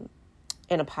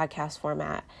in a podcast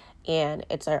format. And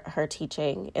it's her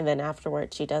teaching. And then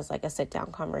afterwards, she does a sit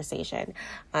down conversation.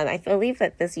 I believe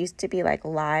that this used to be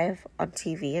live on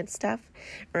TV and stuff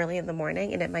early in the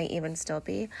morning, and it might even still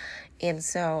be. And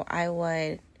so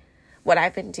what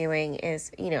I've been doing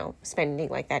is, spending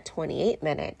that 28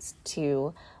 minutes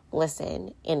to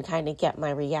listen and kind of get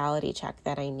my reality check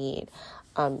that I need.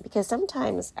 Because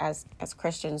sometimes as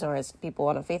Christians or as people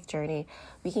on a faith journey,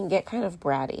 we can get kind of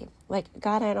bratty. Like,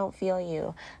 God, I don't feel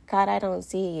you. God, I don't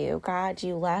see you. God,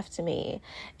 you left me.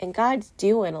 And God's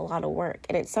doing a lot of work.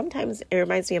 And sometimes it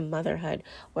reminds me of motherhood,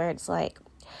 where it's like,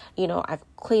 I've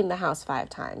cleaned the house 5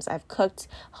 times. I've cooked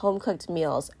home-cooked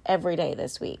meals every day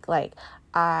this week. Like,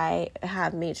 I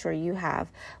have made sure you have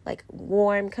like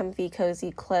warm, comfy,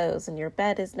 cozy clothes and your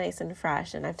bed is nice and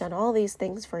fresh. And I've done all these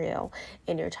things for you.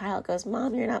 And your child goes,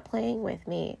 Mom, you're not playing with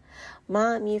me.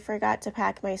 Mom, you forgot to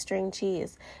pack my string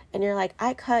cheese. And you're like,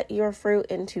 I cut your fruit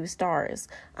into stars.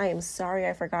 I am sorry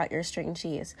I forgot your string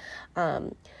cheese.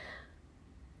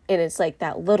 And it's like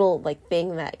that little like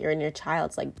thing that you're in your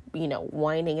child's like,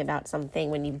 whining about something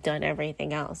when you've done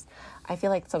everything else. I feel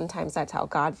like sometimes that's how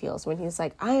God feels when he's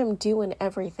like, I am doing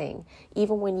everything,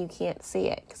 even when you can't see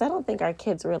it. Because I don't think our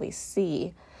kids really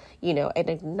see, and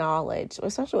acknowledge,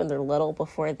 especially when they're little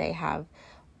before they have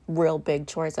real big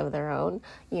chores of their own.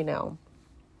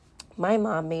 My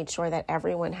mom made sure that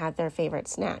everyone had their favorite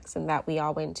snacks and that we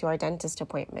all went to our dentist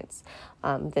appointments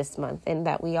this month and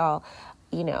that we all,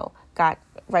 got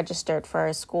registered for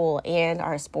our school and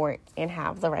our sport and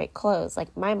have the right clothes.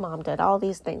 Like, my mom did all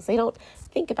these things. They don't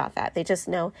think about that. They just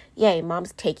know, yay,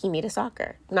 Mom's taking me to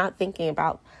soccer, not thinking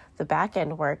about the back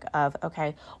end work of,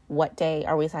 okay, what day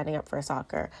are we signing up for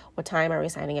soccer? What time are we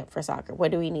signing up for soccer?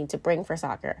 What do we need to bring for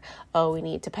soccer? Oh, we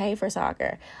need to pay for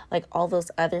soccer. Like, all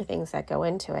those other things that go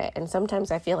into it. And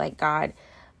sometimes I feel like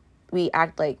we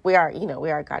act like we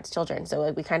are God's children.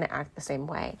 So we kind of act the same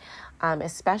way,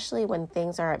 especially when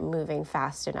things aren't moving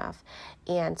fast enough.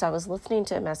 And so I was listening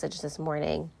to a message this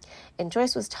morning, and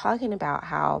Joyce was talking about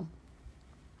how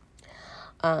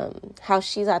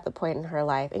she's at the point in her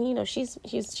life, and she's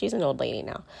an old lady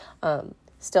now,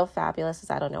 still fabulous as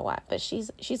I don't know what, but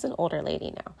she's an older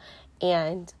lady now,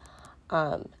 and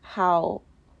how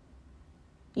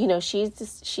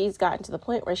she's gotten to the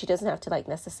point where she doesn't have to like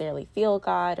necessarily feel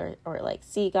God or like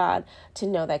see God to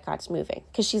know that God's moving,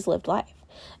 because she's lived life.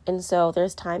 And so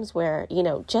there's times where,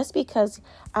 just because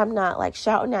I'm not like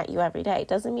shouting at you every day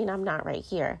doesn't mean I'm not right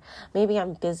here. Maybe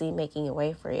I'm busy making a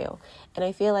way for you. And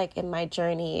I feel like in my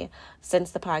journey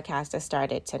since the podcast has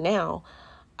started to now,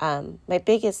 my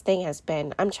biggest thing has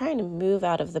been I'm trying to move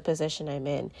out of the position I'm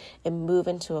in and move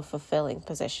into a fulfilling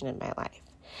position in my life.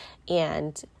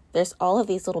 And there's all of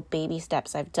these little baby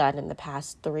steps I've done in the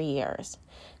past 3 years,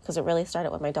 because it really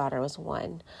started when my daughter was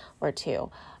 1 or 2.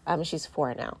 She's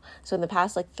 4 now. So in the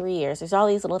past 3 years, there's all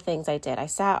these little things I did. I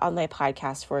sat on my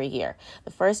podcast for a year.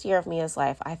 The first year of Mia's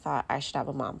life, I thought I should have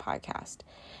a mom podcast.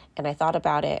 And I thought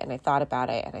about it, and I thought about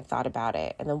it, and I thought about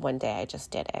it. And then one day I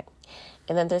just did it.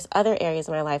 And then there's other areas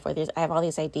in my life where I have all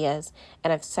these ideas,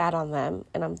 and I've sat on them,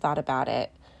 and I've thought about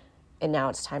it, and now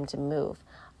it's time to move.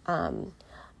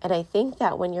 And I think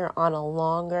that when you're on a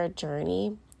longer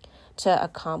journey to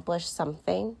accomplish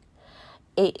something,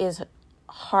 it is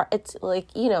hard. It's like,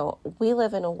 we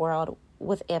live in a world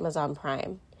with Amazon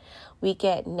Prime. We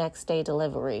get next day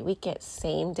delivery. We get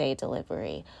same day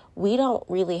delivery. We don't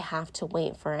really have to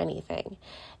wait for anything.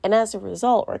 And as a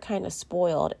result, we're kind of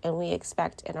spoiled, and we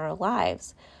expect in our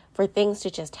lives for things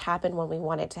to just happen when we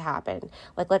want it to happen.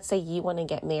 Like, let's say you want to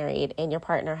get married and your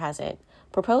partner hasn't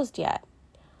proposed yet.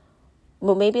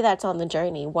 Well, maybe that's on the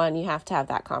journey. One, you have to have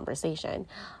that conversation.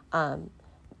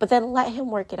 But then let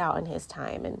him work it out in his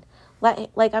time. And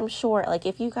I'm sure,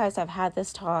 if you guys have had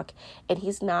this talk and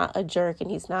he's not a jerk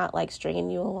and he's not stringing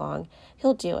you along,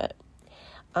 he'll do it.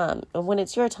 And when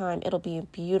it's your time, it'll be a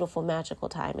beautiful, magical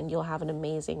time, and you'll have an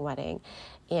amazing wedding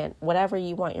and whatever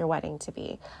you want your wedding to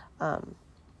be.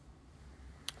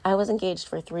 I was engaged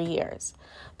for 3 years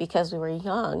because we were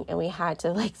young and we had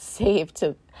to save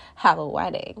to have a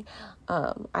wedding.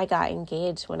 I got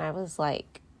engaged when I was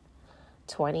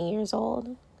 20 years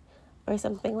old or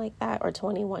something like that, or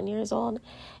 21 years old.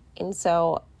 And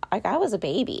so I was a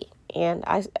baby, and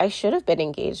I should have been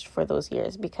engaged for those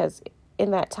years, because in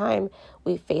that time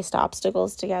we faced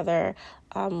obstacles together.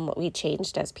 We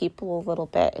changed as people a little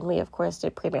bit, and we of course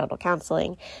did premarital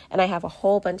counseling. And I have a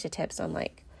whole bunch of tips on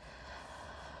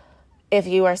if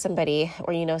you are somebody,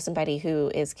 or somebody who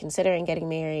is considering getting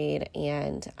married,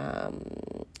 and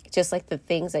just the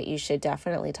things that you should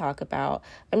definitely talk about.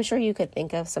 I'm sure you could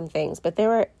think of some things, but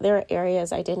there are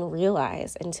areas I didn't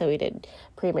realize until we did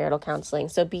premarital counseling.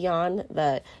 So beyond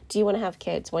do you want to have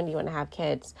kids? When do you want to have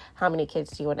kids? How many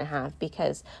kids do you want to have?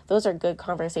 Because those are good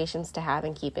conversations to have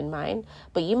and keep in mind.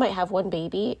 But you might have one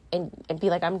baby and be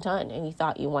like, I'm done, and you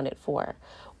thought you wanted 4.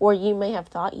 Or you may have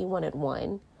thought you wanted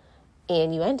 1,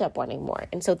 and you end up wanting more.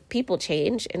 And so people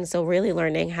change. And so really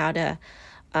learning how to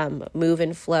move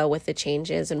and flow with the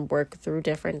changes and work through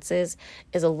differences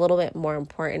is a little bit more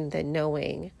important than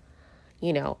knowing,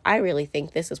 I really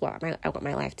think this is what I want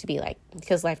my life to be like,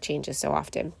 because life changes so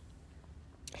often.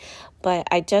 But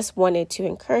I just wanted to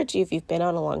encourage you, if you've been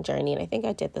on a long journey, and I think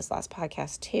I did this last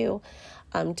podcast too,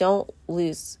 don't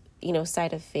lose,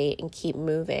 sight of fate and keep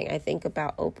moving. I think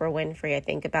about Oprah Winfrey. I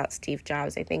think about Steve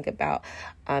Jobs. I think about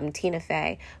Tina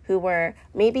Fey, who were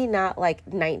maybe not like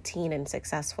 19 and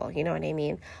successful, you know what I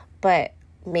mean? But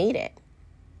made it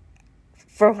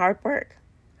for hard work.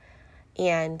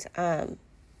 And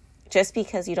just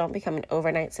because you don't become an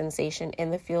overnight sensation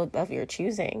in the field of your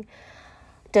choosing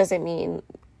doesn't mean,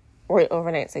 or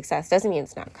overnight success doesn't mean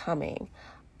it's not coming.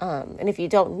 And if you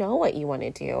don't know what you want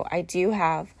to do, I do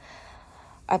have,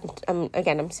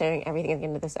 I'm sharing everything at the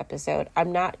end of this episode.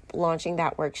 I'm not launching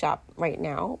that workshop right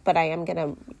now, but I am going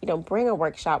to, bring a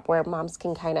workshop where moms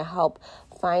can kind of help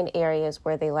find areas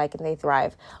where they like and they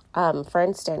thrive. For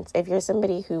instance, if you're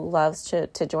somebody who loves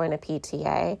to join a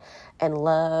PTA and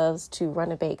loves to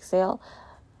run a bake sale,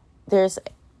 there's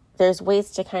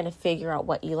ways to kind of figure out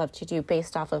what you love to do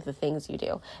based off of the things you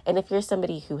do. And if you're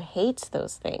somebody who hates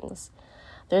those things,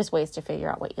 there's ways to figure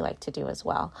out what you like to do as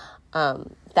well.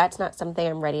 That's not something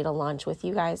I'm ready to launch with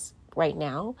you guys right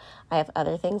now. I have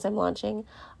other things I'm launching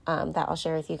that I'll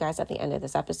share with you guys at the end of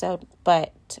this episode.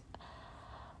 But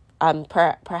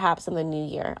perhaps in the new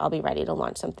year, I'll be ready to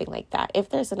launch something like that. If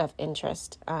there's enough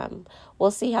interest,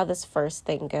 we'll see how this first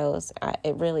thing goes.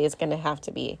 It really is going to have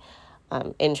to be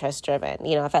interest driven.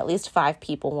 If at least 5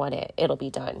 people want it, it'll be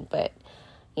done. But,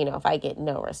 if I get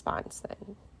no response,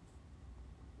 then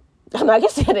I'm not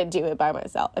just going to do it by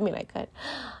myself. I mean, I could.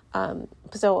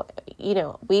 So,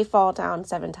 we fall down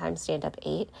 7 times, stand up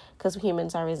 8, because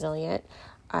humans are resilient.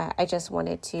 I just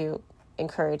wanted to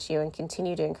encourage you and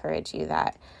continue to encourage you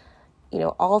that,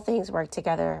 all things work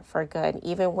together for good,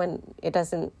 even when it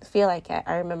doesn't feel like it.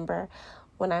 I remember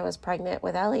when I was pregnant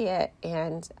with Elliot,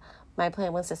 and my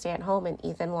plan was to stay at home, and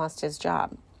Ethan lost his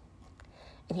job,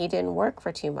 and he didn't work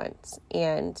for 2 months.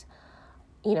 And,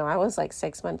 I was like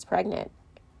 6 months pregnant,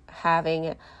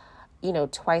 having,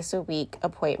 twice a week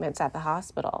appointments at the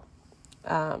hospital.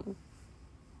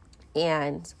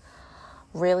 And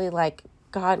really like,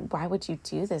 God, why would you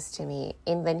do this to me?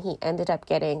 And then he ended up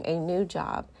getting a new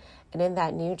job. And in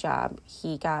that new job,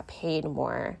 he got paid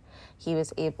more. He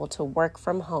was able to work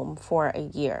from home for a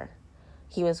year.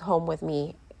 He was home with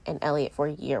me and Elliot for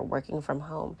a year, working from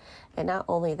home. And not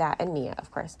only that, and Mia, of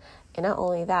course. And not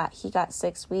only that, he got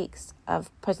 6 weeks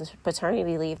of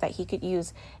paternity leave that he could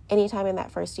use anytime in that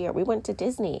first year. We went to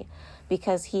Disney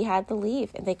because he had the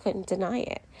leave and they couldn't deny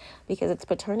it because it's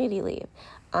paternity leave.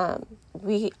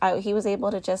 He was able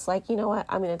to just like, you know what,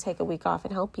 I'm going to take a week off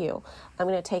and help you. I'm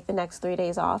going to take the next 3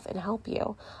 days off and help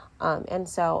you. And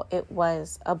so it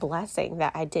was a blessing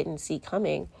that I didn't see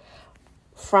coming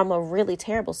from a really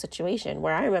terrible situation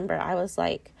where I remember I was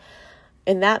like,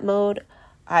 in that mode,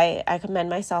 I commend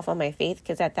myself on my faith,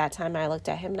 because at that time I looked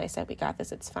at him and I said, we got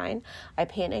this, it's fine. I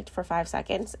panicked for 5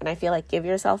 seconds, and I feel like give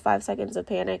yourself 5 seconds of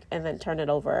panic and then turn it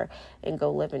over and go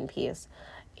live in peace.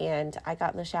 And I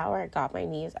got in the shower, I got my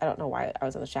knees. I don't know why I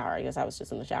was in the shower. I guess I was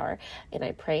just in the shower, and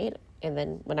I prayed. And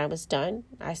then when I was done,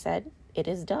 I said, it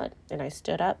is done. And I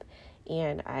stood up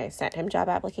and I sent him job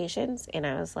applications, and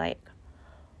I was like,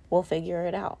 we'll figure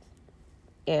it out.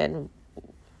 And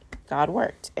God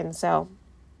worked. And so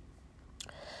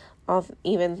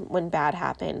even when bad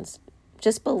happens,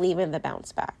 just believe in the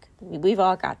bounce back. We've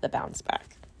all got the bounce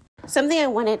back. Something I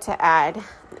wanted to add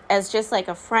as just like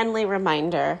a friendly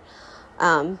reminder,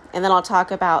 and then I'll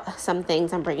talk about some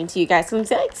things I'm bringing to you guys. So I'm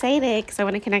so excited because I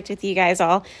want to connect with you guys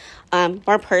all.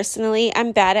 More personally,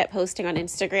 I'm bad at posting on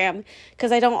Instagram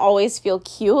because I don't always feel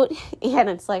cute. And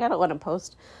it's like, I don't want to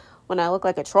post when I look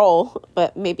like a troll,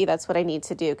 but maybe that's what I need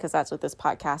to do because that's what this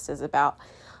podcast is about.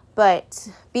 But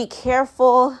be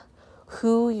careful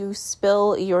who you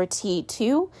spill your tea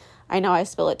to. I know I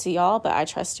spill it to y'all, but I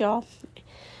trust y'all.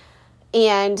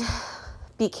 And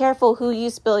be careful who you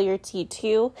spill your tea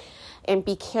to, and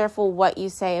be careful what you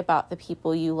say about the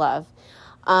people you love.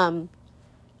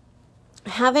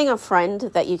 Having a friend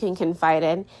that you can confide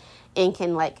in and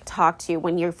can like talk to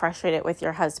when you're frustrated with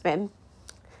your husband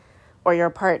or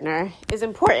your partner is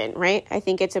important, right? I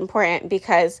think it's important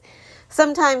because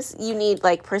sometimes you need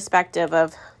like perspective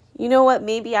of, you know what,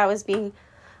 maybe I was being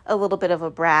a little bit of a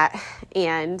brat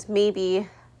and maybe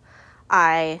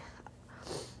I,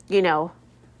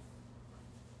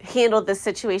 handled this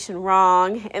situation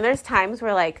wrong. And there's times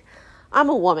where like, I'm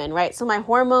a woman, right? So my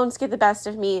hormones get the best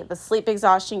of me. The sleep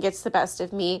exhaustion gets the best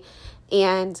of me.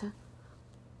 And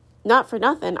not for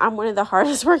nothing, I'm one of the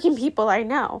hardest working people I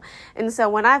know. And so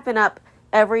when I've been up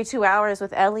every 2 hours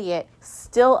with Elliot,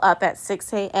 still up at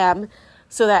 6 a.m.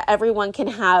 so that everyone can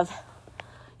have,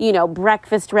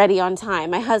 breakfast ready on time.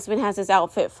 My husband has his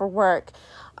outfit for work.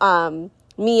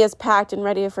 Mia's packed and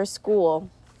ready for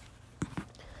school.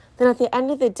 Then at the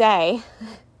end of the day,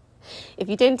 if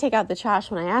you didn't take out the trash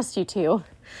when I asked you to,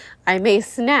 I may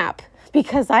snap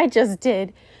because I just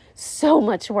did so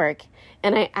much work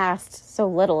and I asked so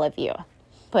little of you.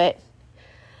 But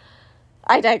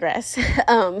I digress.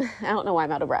 I don't know why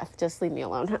I'm out of breath. Just leave me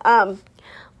alone.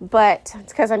 But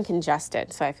it's because I'm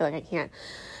congested, so I feel like I can't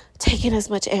take in as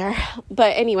much air.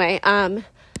 But anyway,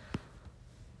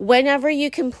 whenever you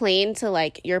complain to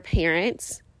like your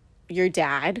parents, your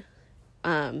dad,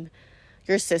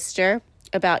 your sister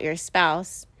about your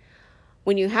spouse,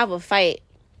 when you have a fight,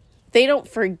 they don't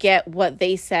forget what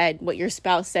they said, what your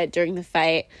spouse said during the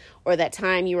fight, or that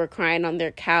time you were crying on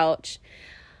their couch.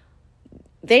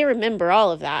 They remember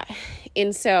all of that.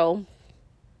 And so,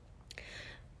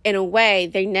 in a way,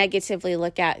 they negatively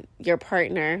look at your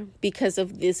partner because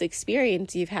of this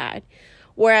experience you've had.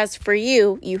 Whereas for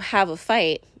you, you have a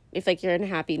fight. If like you're in a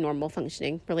happy, normal,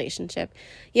 functioning relationship,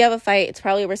 you have a fight. It's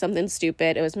probably over something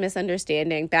stupid. It was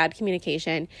misunderstanding, bad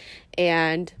communication,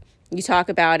 and you talk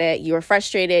about it. You were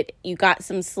frustrated. You got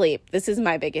some sleep. This is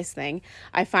my biggest thing.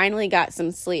 I finally got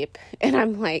some sleep, and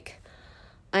I'm like,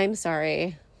 I'm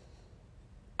sorry.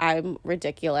 I'm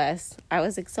ridiculous. I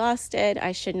was exhausted.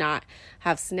 I should not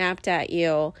have snapped at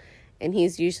you. And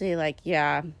he's usually like,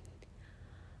 yeah,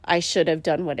 I should have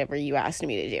done whatever you asked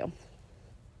me to do.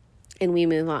 And we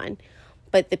move on.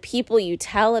 But the people you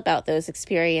tell about those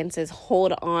experiences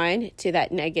hold on to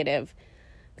that negative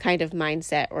kind of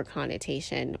mindset or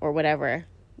connotation or whatever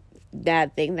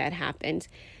bad thing that happened,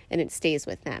 and it stays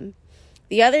with them.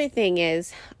 The other thing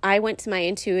is, I went to my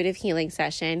intuitive healing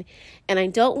session, and I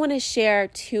don't want to share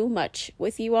too much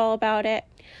with you all about it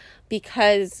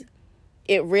because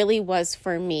it really was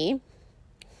for me.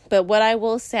 But what I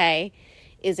will say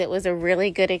is it was a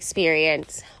really good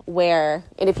experience where,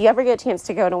 and if you ever get a chance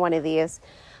to go to one of these,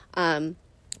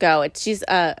 go. She's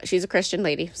a Christian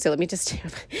lady, so let me just,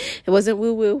 it wasn't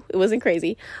woo-woo, it wasn't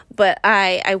crazy, but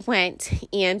I went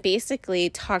and basically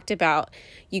talked about,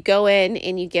 you go in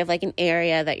and you give like an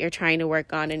area that you're trying to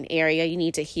work on, an area you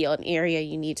need to heal, an area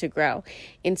you need to grow.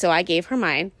 And so I gave her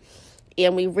mine,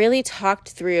 and we really talked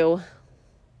through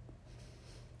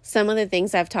some of the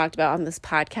things I've talked about on this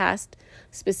podcast,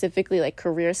 specifically like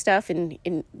career stuff and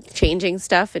changing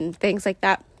stuff and things like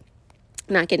that.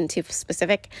 Not getting too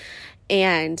specific,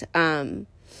 and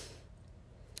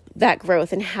that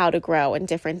growth and how to grow and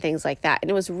different things like that. And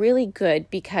it was really good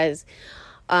because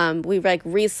we like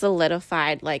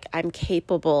re-solidified, like I'm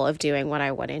capable of doing what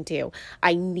I want to do.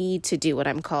 I need to do what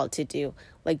I'm called to do.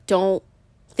 Like, don't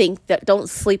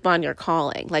sleep on your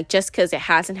calling. Like, just because it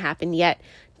hasn't happened yet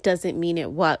doesn't mean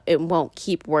it won't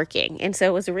keep working. And so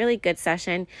it was a really good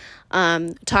session.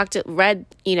 Read,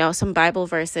 some Bible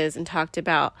verses and talked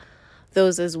about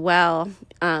those as well.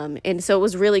 And so it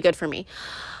was really good for me.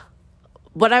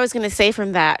 What I was going to say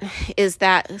from that is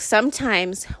that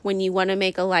sometimes when you want to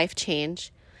make a life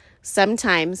change,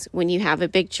 sometimes when you have a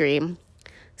big dream,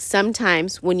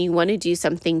 sometimes when you want to do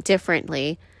something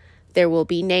differently, there will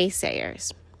be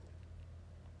naysayers.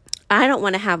 I don't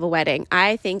want to have a wedding.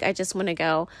 I think I just want to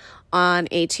go on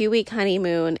a 2-week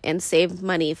honeymoon and save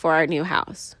money for our new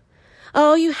house.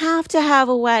 Oh, you have to have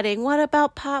a wedding. What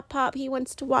about Pop? He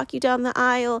wants to walk you down the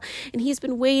aisle, and he's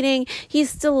been waiting. He's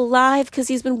still alive because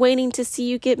he's been waiting to see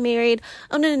you get married.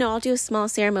 Oh, no, I'll do a small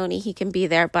ceremony. He can be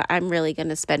there, but I'm really going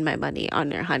to spend my money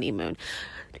on your honeymoon.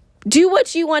 Do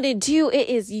what you want to do. It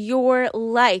is your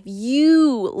life.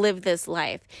 You live this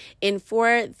life. And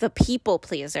for the people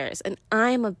pleasers, and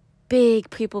I'm a big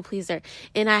people pleaser,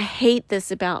 and I hate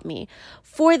this about me.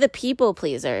 For the people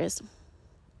pleasers,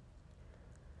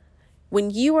 when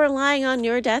you are lying on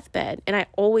your deathbed, and I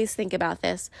always think about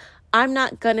this, I'm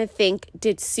not going to think,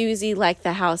 did Susie like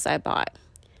the house I bought?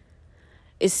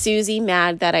 Is Susie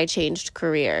mad that I changed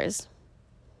careers?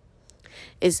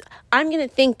 I'm going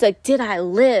to think, like, did I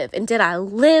live? And did I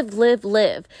live?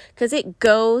 Because it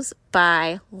goes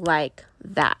by like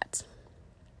that.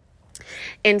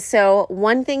 And so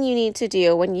one thing you need to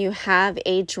do when you have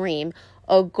a dream,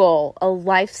 a goal, a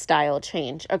lifestyle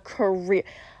change, a career,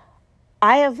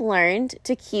 I have learned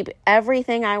to keep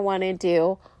everything I want to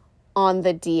do on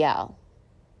the DL.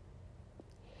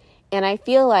 And I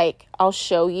feel like I'll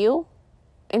show you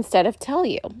instead of tell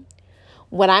you.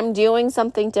 When I'm doing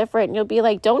something different, you'll be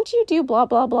like, don't you do blah,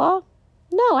 blah, blah?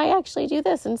 No, I actually do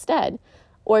this instead.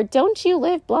 Or don't you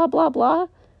live blah, blah, blah?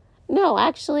 no,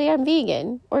 actually I'm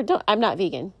vegan, or I'm not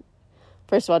vegan.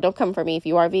 First of all, don't come for me if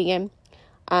you are vegan.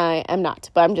 I am not,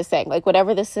 but I'm just saying, like,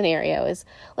 whatever the scenario is,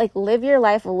 like, live your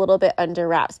life a little bit under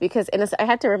wraps, because I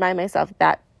had to remind myself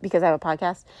that because I have a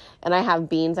podcast and I have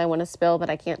beans I want to spill,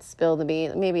 but I can't spill the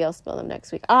beans. Maybe I'll spill them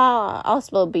next week. I'll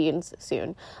spill beans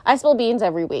soon. I spill beans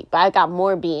every week, but I got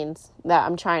more beans that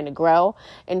I'm trying to grow.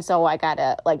 And so I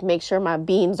gotta, like, make sure my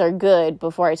beans are good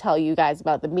before I tell you guys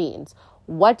about the beans.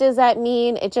 What does that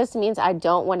mean? It just means I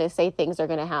don't want to say things are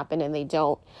going to happen and they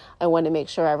don't. I want to make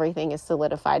sure everything is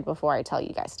solidified before I tell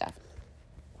you guys stuff.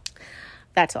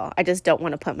 That's all. I just don't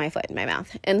want to put my foot in my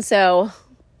mouth. And so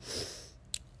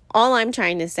all I'm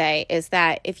trying to say is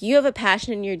that if you have a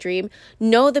passion in your dream,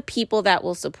 know the people that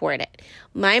will support it.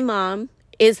 My mom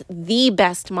is the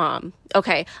best mom.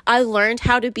 Okay, I learned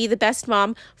how to be the best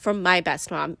mom from my best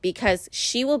mom, because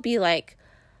she will be like,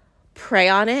 pray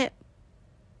on it.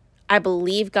 I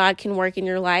believe God can work in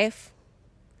your life.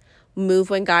 Move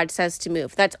when God says to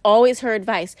move. That's always her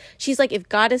advice. She's like, if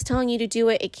God is telling you to do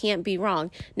it, it can't be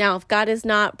wrong. Now, if God is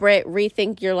not, Britt,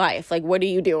 rethink your life. Like, what are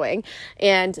you doing?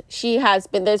 And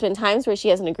there's been times where she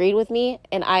hasn't agreed with me,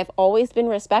 and I've always been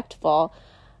respectful.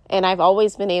 And I've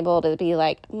always been able to be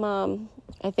like, Mom,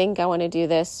 I think I want to do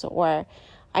this, or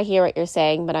I hear what you're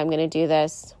saying, but I'm going to do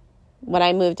this. When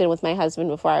I moved in with my husband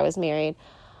before I was married,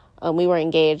 we were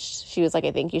engaged. She was like,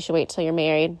 I think you should wait till you're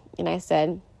married. And I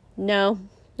said, no,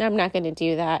 I'm not going to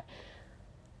do that.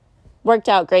 Worked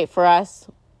out great for us.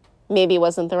 Maybe it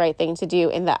wasn't the right thing to do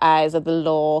in the eyes of the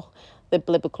law, the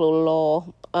biblical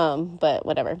law, but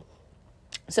whatever.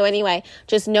 So anyway,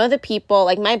 just know the people.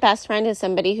 Like, my best friend is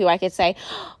somebody who I could say,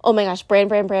 oh my gosh,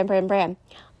 Bran,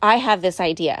 I have this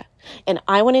idea, and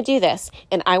I want to do this,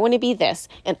 and I want to be this,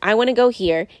 and I want to go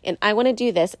here, and I want to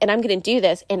do this, and I'm going to do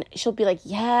this. And she'll be like,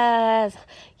 yes,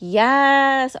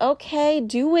 okay,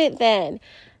 do it then.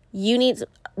 You need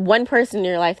one person in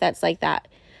your life that's like that.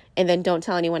 And then don't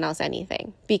tell anyone else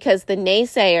anything, because the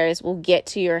naysayers will get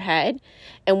to your head.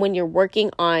 And when you're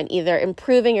working on either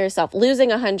improving yourself, losing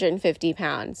 150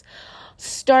 pounds,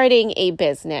 starting a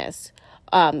business,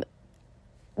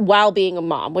 while being a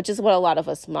mom, which is what a lot of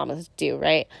us mamas do,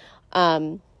 right?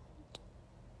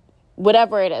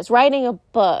 Whatever it is, writing a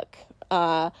book,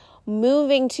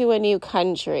 moving to a new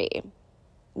country,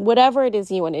 whatever it is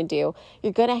you want to do,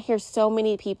 you're going to hear so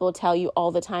many people tell you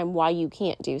all the time why you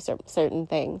can't do certain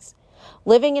things.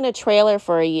 Living in a trailer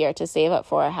for a year to save up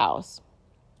for a house.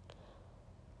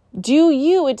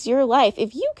 It's your life.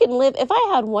 If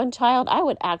I had one child, I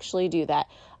would actually do that.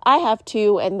 I have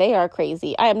two, and they are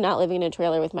crazy. I am not living in a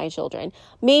trailer with my children.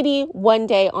 Maybe one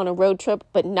day on a road trip,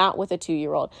 but not with a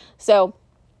 2-year-old. So,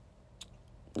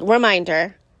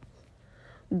 reminder,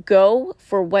 go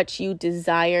for what you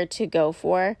desire to go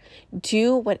for.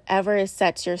 Do whatever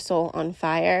sets your soul on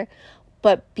fire,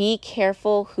 but be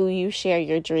careful who you share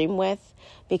your dream with,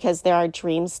 because there are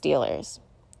dream stealers.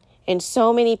 And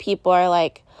so many people are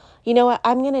like, you know what,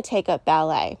 I'm going to take up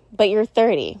ballet, but you're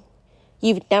 30.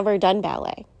 You've never done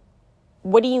ballet.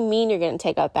 What do you mean you're going to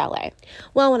take up ballet?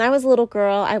 Well, when I was a little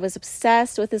girl, I was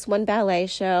obsessed with this one ballet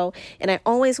show, and I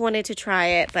always wanted to try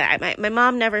it, but my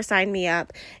mom never signed me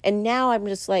up. And now I'm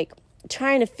just like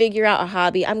trying to figure out a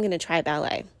hobby. I'm going to try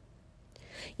ballet.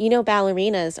 You know,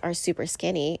 ballerinas are super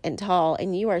skinny and tall,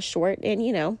 and you are short, and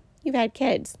you've had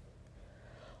kids.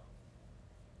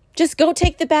 Just go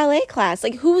take the ballet class.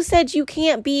 Like, who said you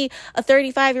can't be a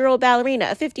 35-year-old ballerina,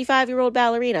 a 55-year-old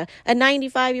ballerina, a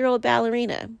 95-year-old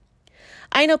ballerina?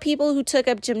 I know people who took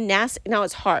up gymnastics. Now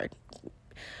it's hard,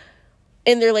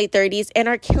 in their late 30s, and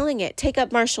are killing it. Take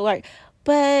up martial art.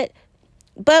 But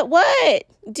what?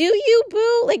 Do you,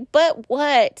 boo? Like, but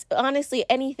what? Honestly,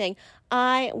 anything.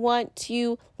 I want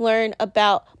to learn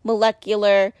about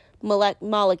molecules.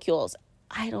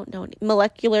 I don't know.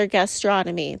 Molecular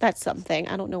gastronomy. That's something.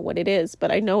 I don't know what it is,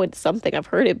 but I know it's something. I've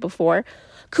heard it before.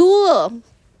 Cool.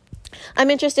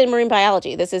 I'm interested in marine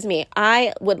biology. This is me.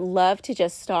 I would love to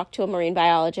just talk to a marine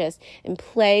biologist and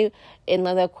play in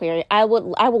the aquarium. I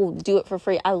will do it for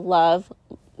free. I love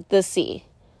the sea.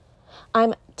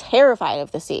 I'm terrified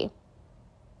of the sea.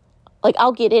 Like,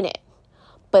 I'll get in it,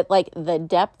 but like the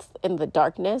depth and the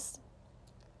darkness,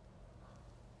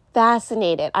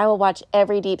 fascinated. I will watch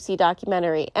every deep sea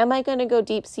documentary. Am I going to go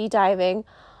deep sea diving?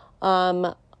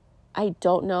 I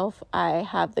don't know if I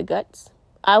have the guts.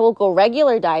 I will go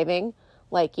regular diving,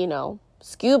 like,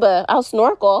 scuba. I'll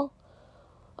snorkel.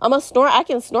 I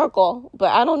can snorkel,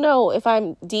 but I don't know if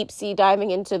I'm deep sea diving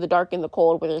into the dark and the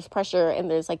cold where there's pressure and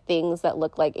there's like things that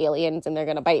look like aliens and they're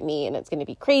going to bite me and it's going to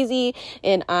be crazy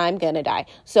and I'm going to die.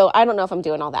 So I don't know if I'm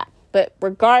doing all that. But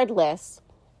regardless,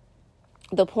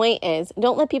 The point is,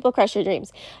 don't let people crush your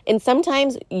dreams. And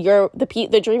sometimes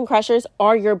the dream crushers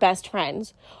are your best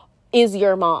friends, is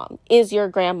your mom, is your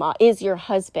grandma, is your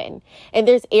husband. And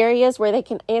there's areas where they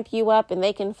can amp you up and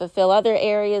they can fulfill other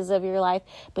areas of your life,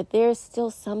 but there's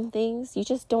still some things you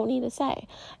just don't need to say.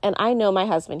 And I know my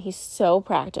husband, he's so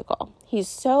practical. He's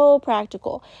so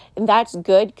practical. And that's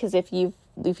good, because if you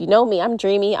know me, I'm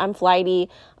dreamy, I'm flighty.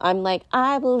 I'm like,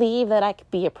 I believe that I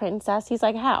could be a princess. He's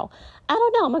like, how? I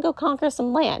don't know. I'm going to go conquer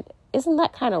some land. Isn't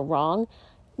that kind of wrong?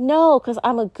 No, because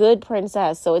I'm a good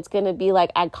princess. So it's going to be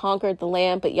like, I conquered the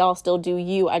land, but y'all still do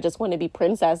you. I just want to be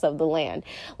princess of the land.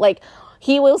 Like,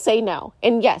 he will say no.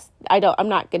 And yes, I'm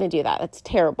not going to do that. That's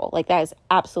terrible. Like, that is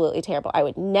absolutely terrible. I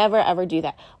would never, ever do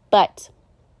that. But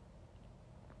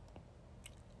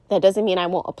that doesn't mean I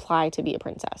won't apply to be a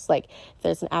princess. Like, if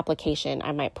there's an application,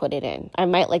 I might put it in. I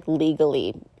might like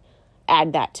legally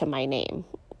add that to my name.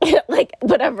 Like,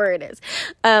 whatever it is.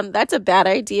 That's a bad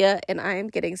idea, and I am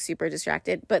getting super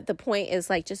distracted. But the point is,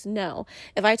 like, just know.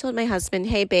 If I told my husband,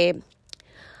 hey, babe,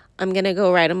 I'm going to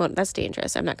go ride a motorcycle. That's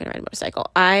dangerous. I'm not going to ride a motorcycle.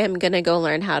 I am going to go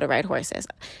learn how to ride horses.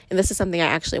 And this is something I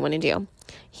actually want to do.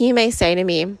 He may say to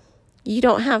me, you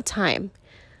don't have time.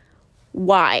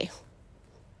 Why?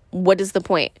 What is the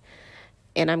point?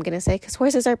 And I'm going to say, because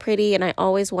horses are pretty, and I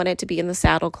always wanted to be in the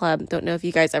Saddle Club. Don't know if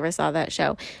you guys ever saw that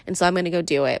show. And so I'm going to go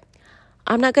do it.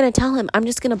 I'm not going to tell him. I'm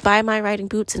just going to buy my riding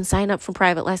boots and sign up for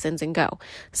private lessons and go.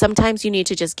 Sometimes you need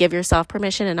to just give yourself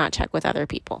permission and not check with other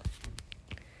people.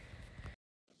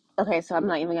 Okay, so I'm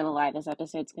not even going to lie. This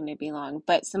episode's going to be long.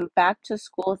 But some back to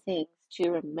school things to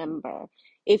remember.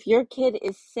 If your kid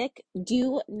is sick,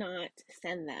 do not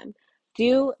send them.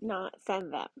 Do not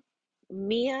send them.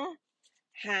 Mia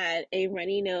had a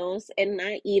runny nose and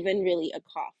not even really a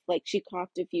cough. Like, she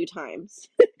coughed a few times.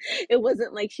 It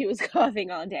wasn't like she was coughing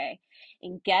all day.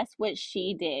 And guess what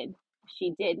she did?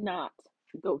 She did not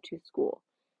go to school.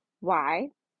 Why?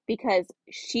 Because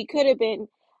she could have been,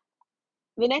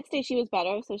 the next day she was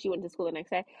better, so she went to school the next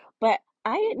day. But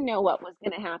I didn't know what was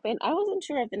going to happen. I wasn't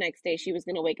sure if the next day she was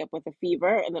going to wake up with a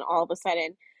fever and then all of a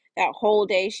sudden that whole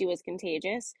day she was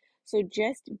contagious. So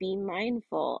just be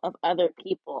mindful of other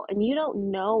people. And you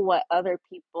don't know what other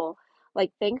people,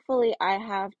 like, thankfully I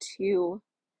have two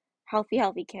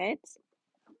healthy kids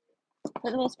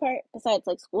for the most part, besides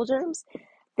like school germs.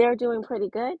 They're doing pretty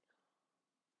good.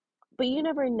 But you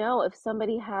never know if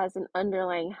somebody has an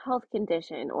underlying health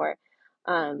condition or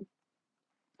um,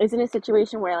 is in a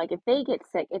situation where, like, if they get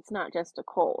sick, it's not just a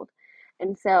cold.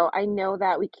 And so I know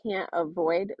that we can't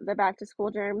avoid the back to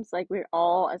school germs. Like, we're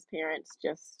all, as parents,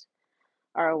 just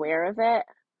are aware of it.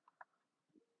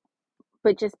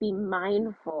 But just be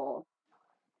mindful,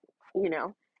 you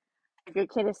know, if your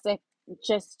kid is sick,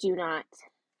 just do not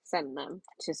send them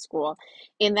to school.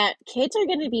 And that kids are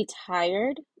going to be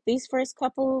tired these first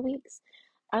couple of weeks.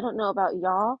 I don't know about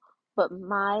y'all, but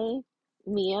my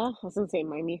Mia, I was gonna say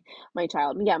my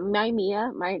child. Yeah, my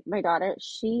Mia, my daughter,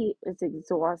 she is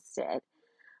exhausted.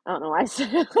 I don't know why I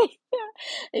said it like that.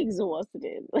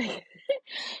 Exhausted. Like,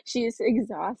 she's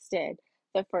exhausted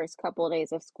the first couple of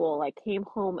days of school. Like, came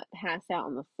home, passed out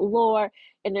on the floor.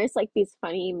 And there's like these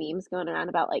funny memes going around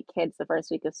about like kids the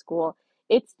first week of school.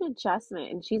 It's an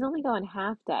adjustment, and she's only going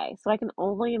half day. So I can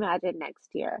only imagine next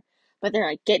year. But they're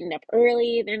like getting up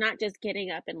early. They're not just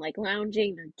getting up and like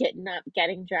lounging. They're getting up,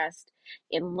 getting dressed,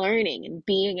 and learning and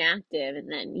being active.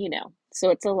 And then,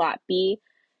 so it's a lot. Be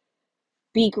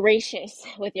gracious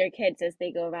with your kids as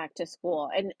they go back to school.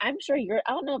 And I'm sure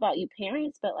I don't know about you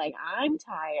parents, but like, I'm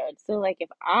tired. So like, if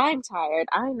I'm tired,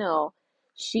 I know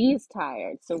she's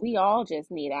tired. So we all just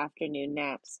need afternoon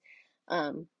naps.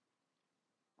 Um,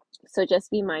 so just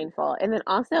be mindful. And then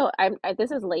also, this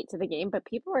is late to the game, but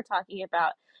people were talking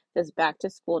about this back to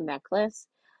school necklace.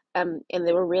 And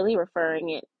they were really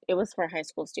referring it was for high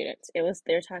school students.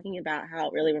 They're talking about how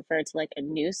it really referred to like a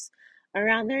noose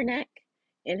around their neck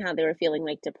and how they were feeling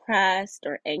like depressed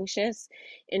or anxious.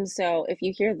 And so if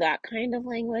you hear that kind of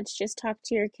language, just talk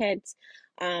to your kids,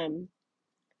 um,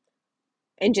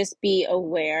 and just be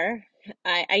aware.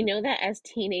 I know that as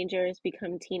teenagers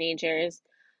become teenagers,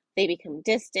 they become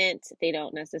distant. They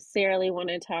don't necessarily want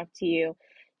to talk to you.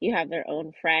 You have their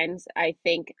own friends. I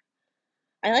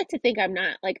like to think I'm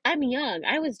not, like, I'm young.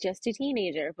 I was just a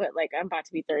teenager, but like, I'm about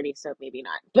to be 30, so maybe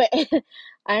not. But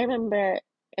I remember,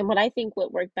 and what I think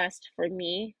would work best for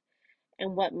me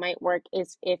and what might work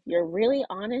is if you're really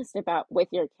honest about with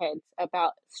your kids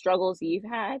about struggles you've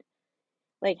had.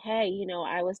 Like, hey,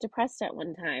 I was depressed at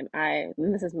one time. And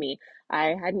this is me.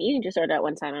 I had an eating disorder at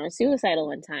one time. I was suicidal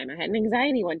one time. I had an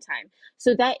anxiety one time.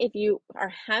 So that if you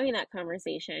are having that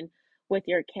conversation with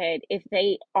your kid, if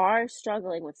they are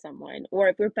struggling with someone, or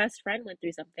if your best friend went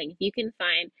through something, if you can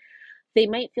find, they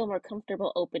might feel more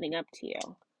comfortable opening up to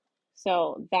you.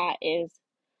 So that is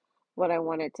what I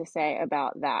wanted to say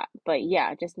about that. But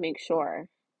yeah, just make sure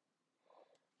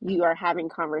you are having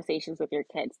conversations with your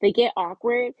kids. They get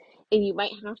awkward and you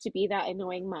might have to be that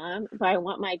annoying mom, but I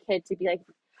want my kid to be like,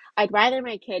 I'd rather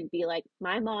my kid be like,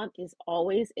 my mom is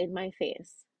always in my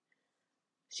face.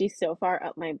 She's so far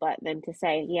up my butt than to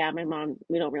say, yeah, my mom,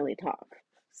 we don't really talk.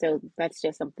 So that's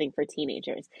just something for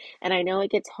teenagers. And I know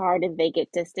it gets hard and they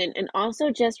get distant. And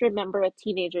also just remember with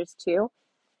teenagers too,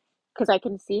 because I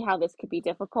can see how this could be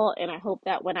difficult. And I hope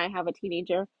that when I have a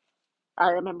teenager,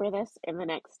 I remember this in the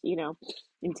next,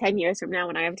 in 10 years from now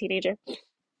when I have a teenager,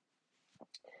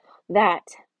 that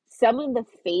some of the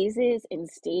phases and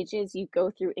stages you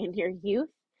go through in your youth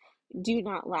do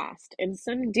not last, and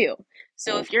some do.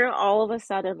 So if you're all of a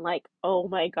sudden like, oh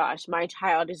my gosh, my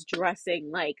child is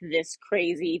dressing like this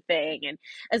crazy thing, and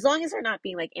as long as they're not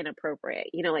being like inappropriate,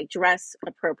 like dress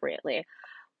appropriately,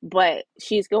 but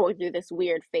she's going through this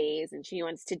weird phase and she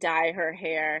wants to dye her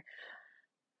hair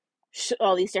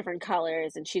all these different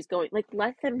colors and she's going like,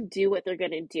 let them do what they're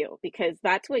going to do because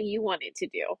that's what you want it to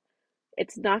do.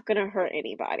 It's not going to hurt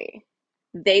anybody.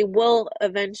 They will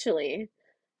eventually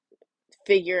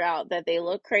figure out that they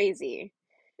look crazy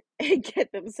and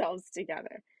get themselves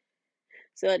together.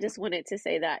 So I just wanted to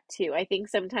say that too. I think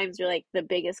sometimes you're like the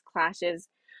biggest clashes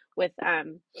with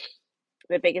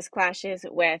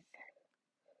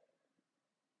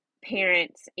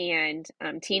parents and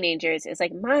teenagers is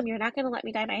like, Mom, you're not going to let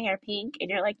me dye my hair pink. And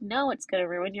you're like, no, it's going to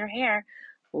ruin your hair.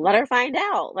 Let her find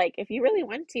out. Like, if you really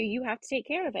want to, you have to take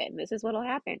care of it. And this is what'll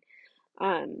happen.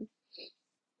 Um,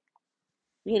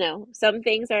 some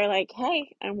things are like,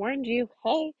 hey, I warned you.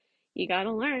 Hey, you got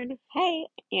to learn. Hey.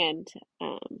 And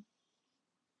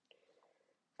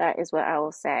that is what I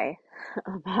will say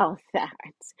about that.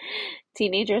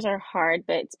 Teenagers are hard,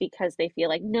 but it's because they feel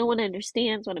like no one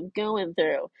understands what I'm going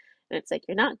through. And it's like,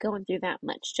 you're not going through that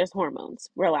much, just hormones.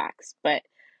 Relax. But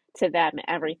to them,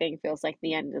 everything feels like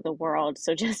the end of the world.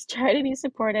 So just try to be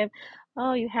supportive.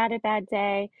 Oh, you had a bad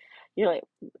day. You're like,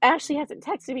 Ashley hasn't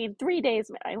texted me in 3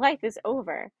 days. My life is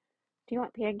over. Do you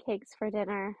want pancakes for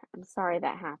dinner? I'm sorry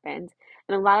that happened.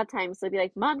 And a lot of times they'll be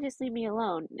like, Mom, just leave me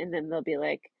alone. And then they'll be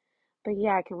like, but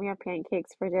yeah, can we have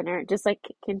pancakes for dinner? Just like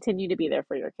continue to be there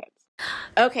for your kids.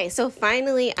 Okay, so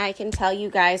finally I can tell you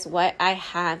guys what I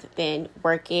have been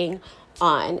working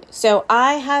on. So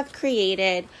I have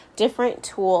created different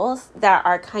tools that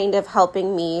are kind of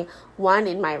helping me, one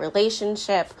in my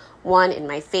relationship, one in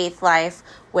my faith life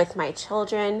with my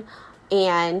children,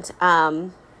 and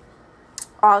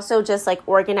also just like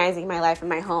organizing my life and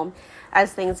my home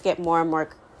as things get more and more,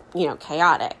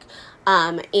 chaotic.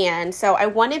 And so I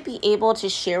want to be able to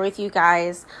share with you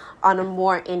guys on a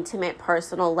more intimate,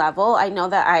 personal level. I know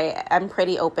that I am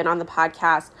pretty open on the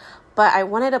podcast, but I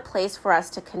wanted a place for us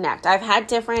to connect. I've had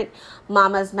different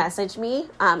mamas message me,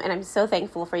 and I'm so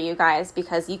thankful for you guys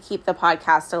because you keep the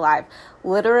podcast alive.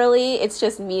 Literally, it's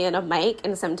just me and a mic,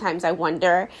 and sometimes I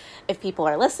wonder if people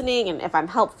are listening and if I'm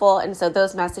helpful, and so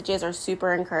those messages are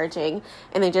super encouraging,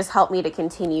 and they just help me to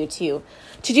continue to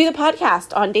do the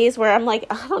podcast on days where I'm like,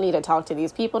 I don't need to talk to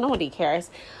these people, nobody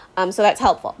cares, so that's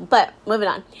helpful. But moving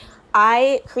on.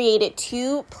 I created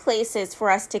 2 places for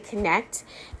us to connect,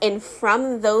 and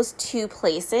from those 2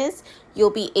 places, you'll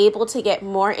be able to get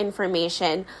more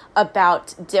information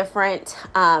about different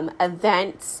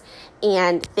events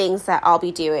and things that I'll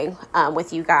be doing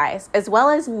with you guys, as well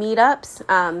as meetups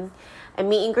and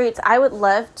meet and greets. I would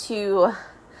love to,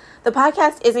 the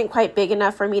podcast isn't quite big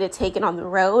enough for me to take it on the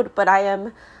road, but I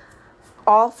am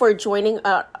all for joining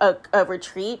a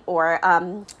retreat or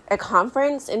a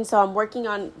conference. And so I'm working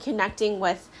on connecting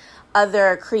with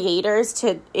other creators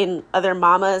in other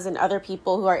mamas and other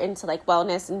people who are into like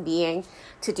wellness and being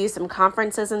to do some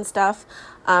conferences and stuff,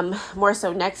 more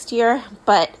so next year.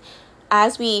 But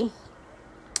as we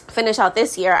finish out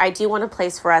this year, I do want a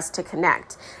place for us to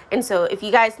connect. And so if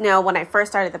you guys know, when I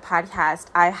first started the podcast,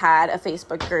 I had a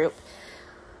Facebook group.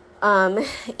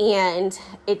 And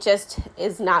it just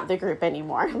is not the group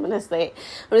anymore. I'm just going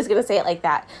to say it like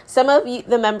that. Some of you,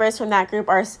 the members from that group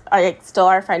are still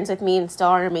are friends with me and still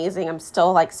are amazing. I'm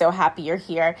still like so happy you're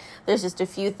here. There's just a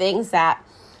few things that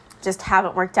just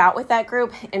haven't worked out with that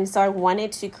group. And so I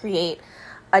wanted to create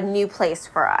a new place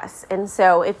for us. And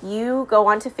so if you go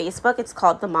onto Facebook, it's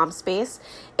called the Mom Space.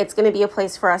 It's going to be a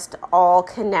place for us to all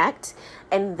connect.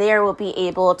 And there we'll be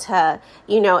able to,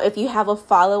 if you have a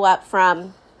follow-up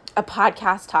from a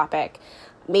podcast topic,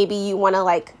 maybe you want to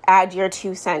like add your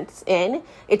 2 cents in,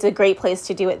 it's a great place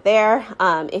to do it there.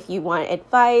 If you want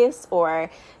advice, or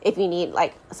if you need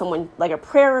like someone, like a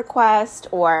prayer request,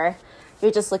 or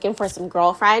you're just looking for some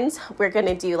girlfriends, we're going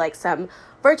to do like some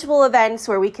virtual events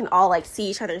where we can all like see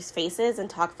each other's faces and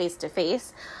talk face to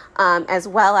face, as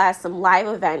well as some live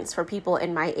events for people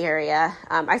in my area.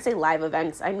 I say live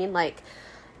events, I mean like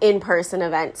in-person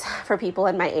events for people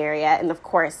in my area. And of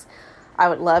course, I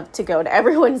would love to go to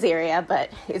everyone's area,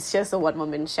 but it's just a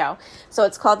one-woman show. So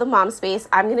it's called the Mom Space.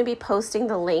 I'm going to be posting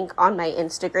the link on my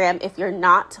Instagram. If you're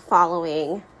not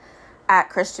following at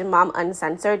Christian Mom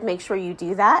Uncensored, make sure you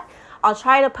do that. I'll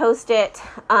try to post it.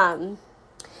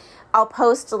 I'll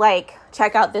post like,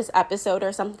 check out this episode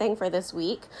or something for this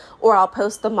week, or I'll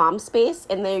post the Mom Space,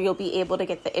 and there you'll be able to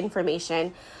get the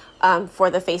information for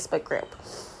the Facebook group.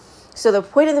 So the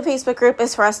point of the Facebook group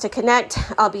is for us to connect.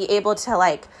 I'll be able to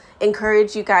like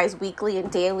encourage you guys weekly and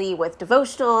daily with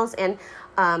devotionals, and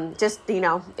just,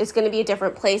 it's going to be a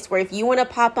different place where if you want to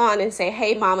pop on and say,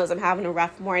 hey, mamas, I'm having a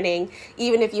rough morning,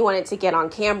 even if you wanted to get on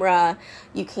camera,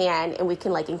 you can, and we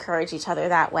can like encourage each other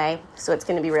that way. So it's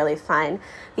going to be really fun.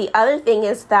 The other thing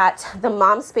is that the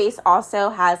Mom Space also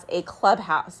has a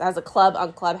Clubhouse, has a club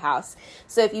on Clubhouse.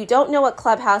 So if you don't know what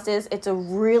Clubhouse is, it's a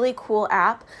really cool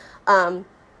app.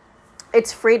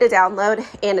 It's free to download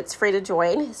and it's free to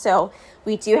join. So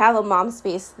we do have a Mom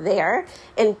Space there.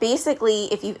 And basically,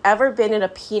 if you've ever been in a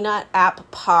Peanut app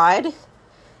pod,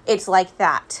 it's like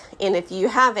that. And if you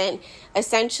haven't,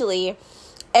 essentially,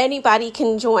 anybody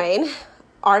can join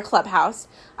our Clubhouse.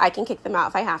 I can kick them out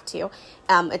if I have to.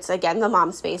 It's, again, the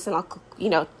Mom Space, and I'll,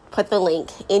 put the link.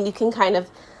 And you can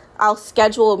I'll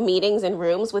schedule meetings and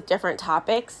rooms with different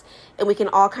topics, and we can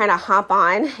all kind of hop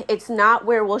on. It's not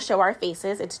where we'll show our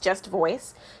faces. It's just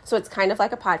voice. So it's kind of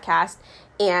like a podcast,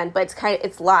 but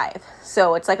it's live.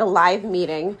 So it's like a live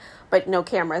meeting, but no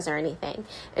cameras or anything.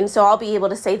 And so I'll be able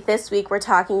to say, this week we're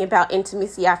talking about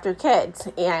intimacy after kids,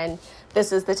 and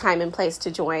this is the time and place to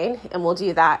join, and we'll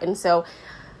do that. And so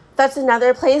that's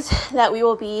another place that we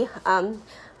will be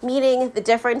meeting. The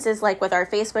difference is like with our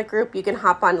Facebook group, you can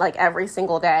hop on like every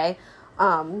single day,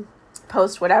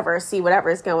 post whatever, see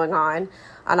whatever is going on,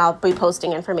 and I'll be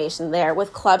posting information there.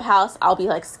 With Clubhouse, I'll be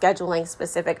like scheduling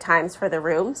specific times for the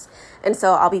rooms, and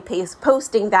so I'll be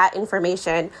posting that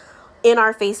information in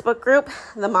our Facebook group,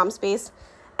 the Mom Space,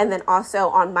 and then also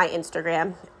on my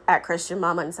Instagram at Christian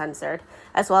Mom Uncensored,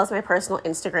 as well as my personal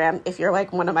Instagram if you're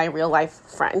like one of my real life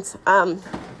friends.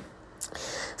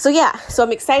 So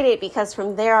I'm excited because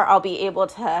from there I'll be able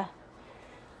to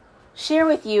share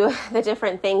with you the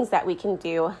different things that we can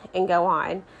do and go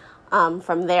on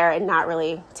from there, and not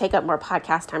really take up more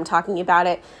podcast time talking about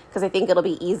it, because I think it'll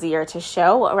be easier to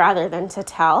show rather than to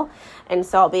tell. And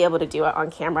so I'll be able to do it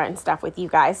on camera and stuff with you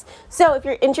guys. So if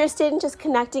you're interested in just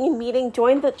connecting and meeting,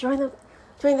 join the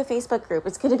Facebook group.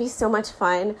 It's going to be so much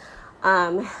fun.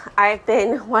 I've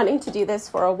been wanting to do this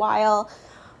for a while,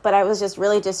 but I was just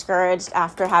really discouraged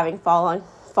after having falling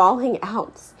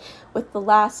outs with the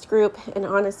last group. And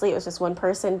honestly, it was just one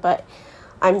person, but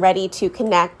I'm ready to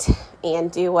connect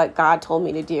and do what God told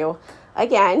me to do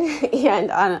again.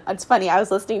 And it's funny, I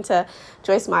was listening to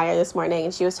Joyce Meyer this morning,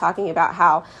 and she was talking about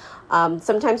how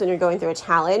sometimes when you're going through a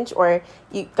challenge, or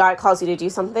God calls you to do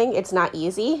something, it's not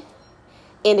easy.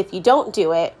 And if you don't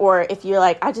do it, or if you're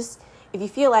like, if you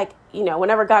feel like,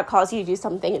 whenever God calls you to do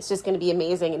something, it's just going to be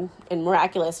amazing and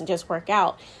miraculous and just work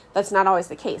out, that's not always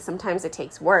the case. Sometimes it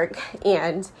takes work,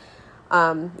 and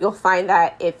you'll find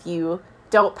that if you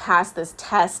don't pass this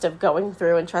test of going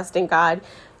through and trusting God,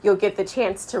 you'll get the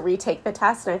chance to retake the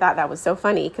test. And I thought that was so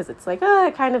funny, because it's like,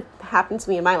 it kind of happened to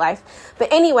me in my life. But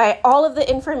anyway, all of the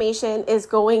information is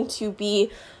going to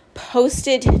be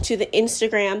posted to the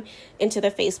Instagram and to the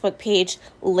Facebook page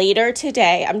later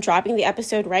today. I'm dropping the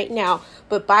episode right now,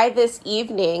 but by this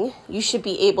evening, you should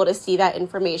be able to see that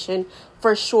information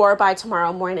for sure by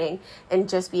tomorrow morning, and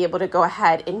just be able to go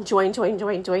ahead and join.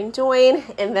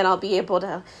 And then I'll be able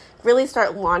to really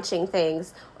start launching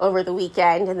things over the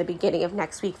weekend and the beginning of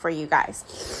next week for you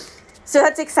guys. So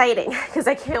that's exciting, because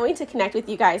I can't wait to connect with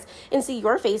you guys and see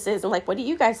your faces, and like, what do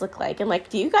you guys look like? And like,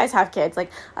 do you guys have kids?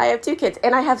 Like, I have 2 kids,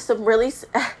 and I have some really,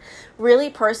 really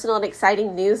personal and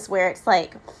exciting news where it's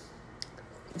like,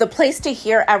 the place to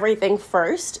hear everything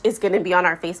first is going to be on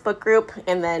our Facebook group,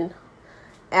 and then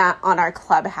on our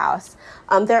Clubhouse.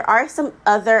 There are some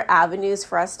other avenues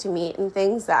for us to meet and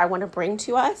things that I want to bring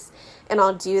to us, and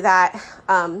I'll do that.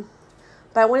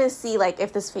 But I want to see like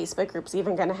if this Facebook group's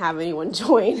even going to have anyone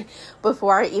join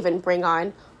before I even bring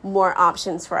on more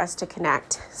options for us to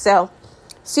connect. So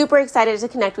super excited to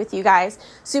connect with you guys.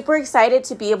 Super excited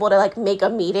to be able to like make a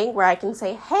meeting where I can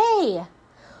say, hey,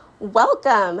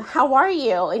 welcome. How are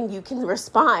you? And you can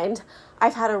respond.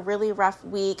 I've had a really rough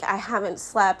week. I haven't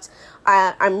slept.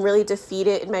 I'm really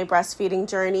defeated in my breastfeeding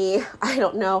journey. I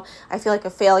don't know. I feel like a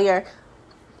failure.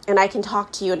 And I can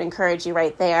talk to you and encourage you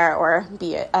right there, or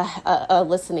be a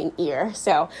listening ear.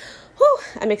 So,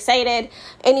 I'm excited.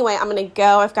 Anyway, I'm going to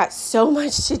go. I've got so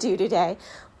much to do today.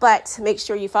 But make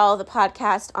sure you follow the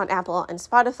podcast on Apple and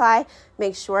Spotify.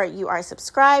 Make sure you are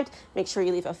subscribed. Make sure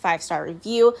you leave a 5-star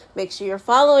review. Make sure you're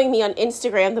following me on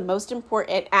Instagram, the most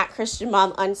important,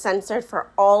 @ChristianMomUncensored, for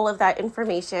all of that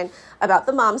information about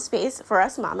the mom space for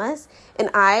us mamas. And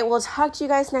I will talk to you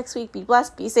guys next week. Be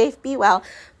blessed, be safe, be well.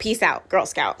 Peace out, Girl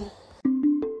Scout.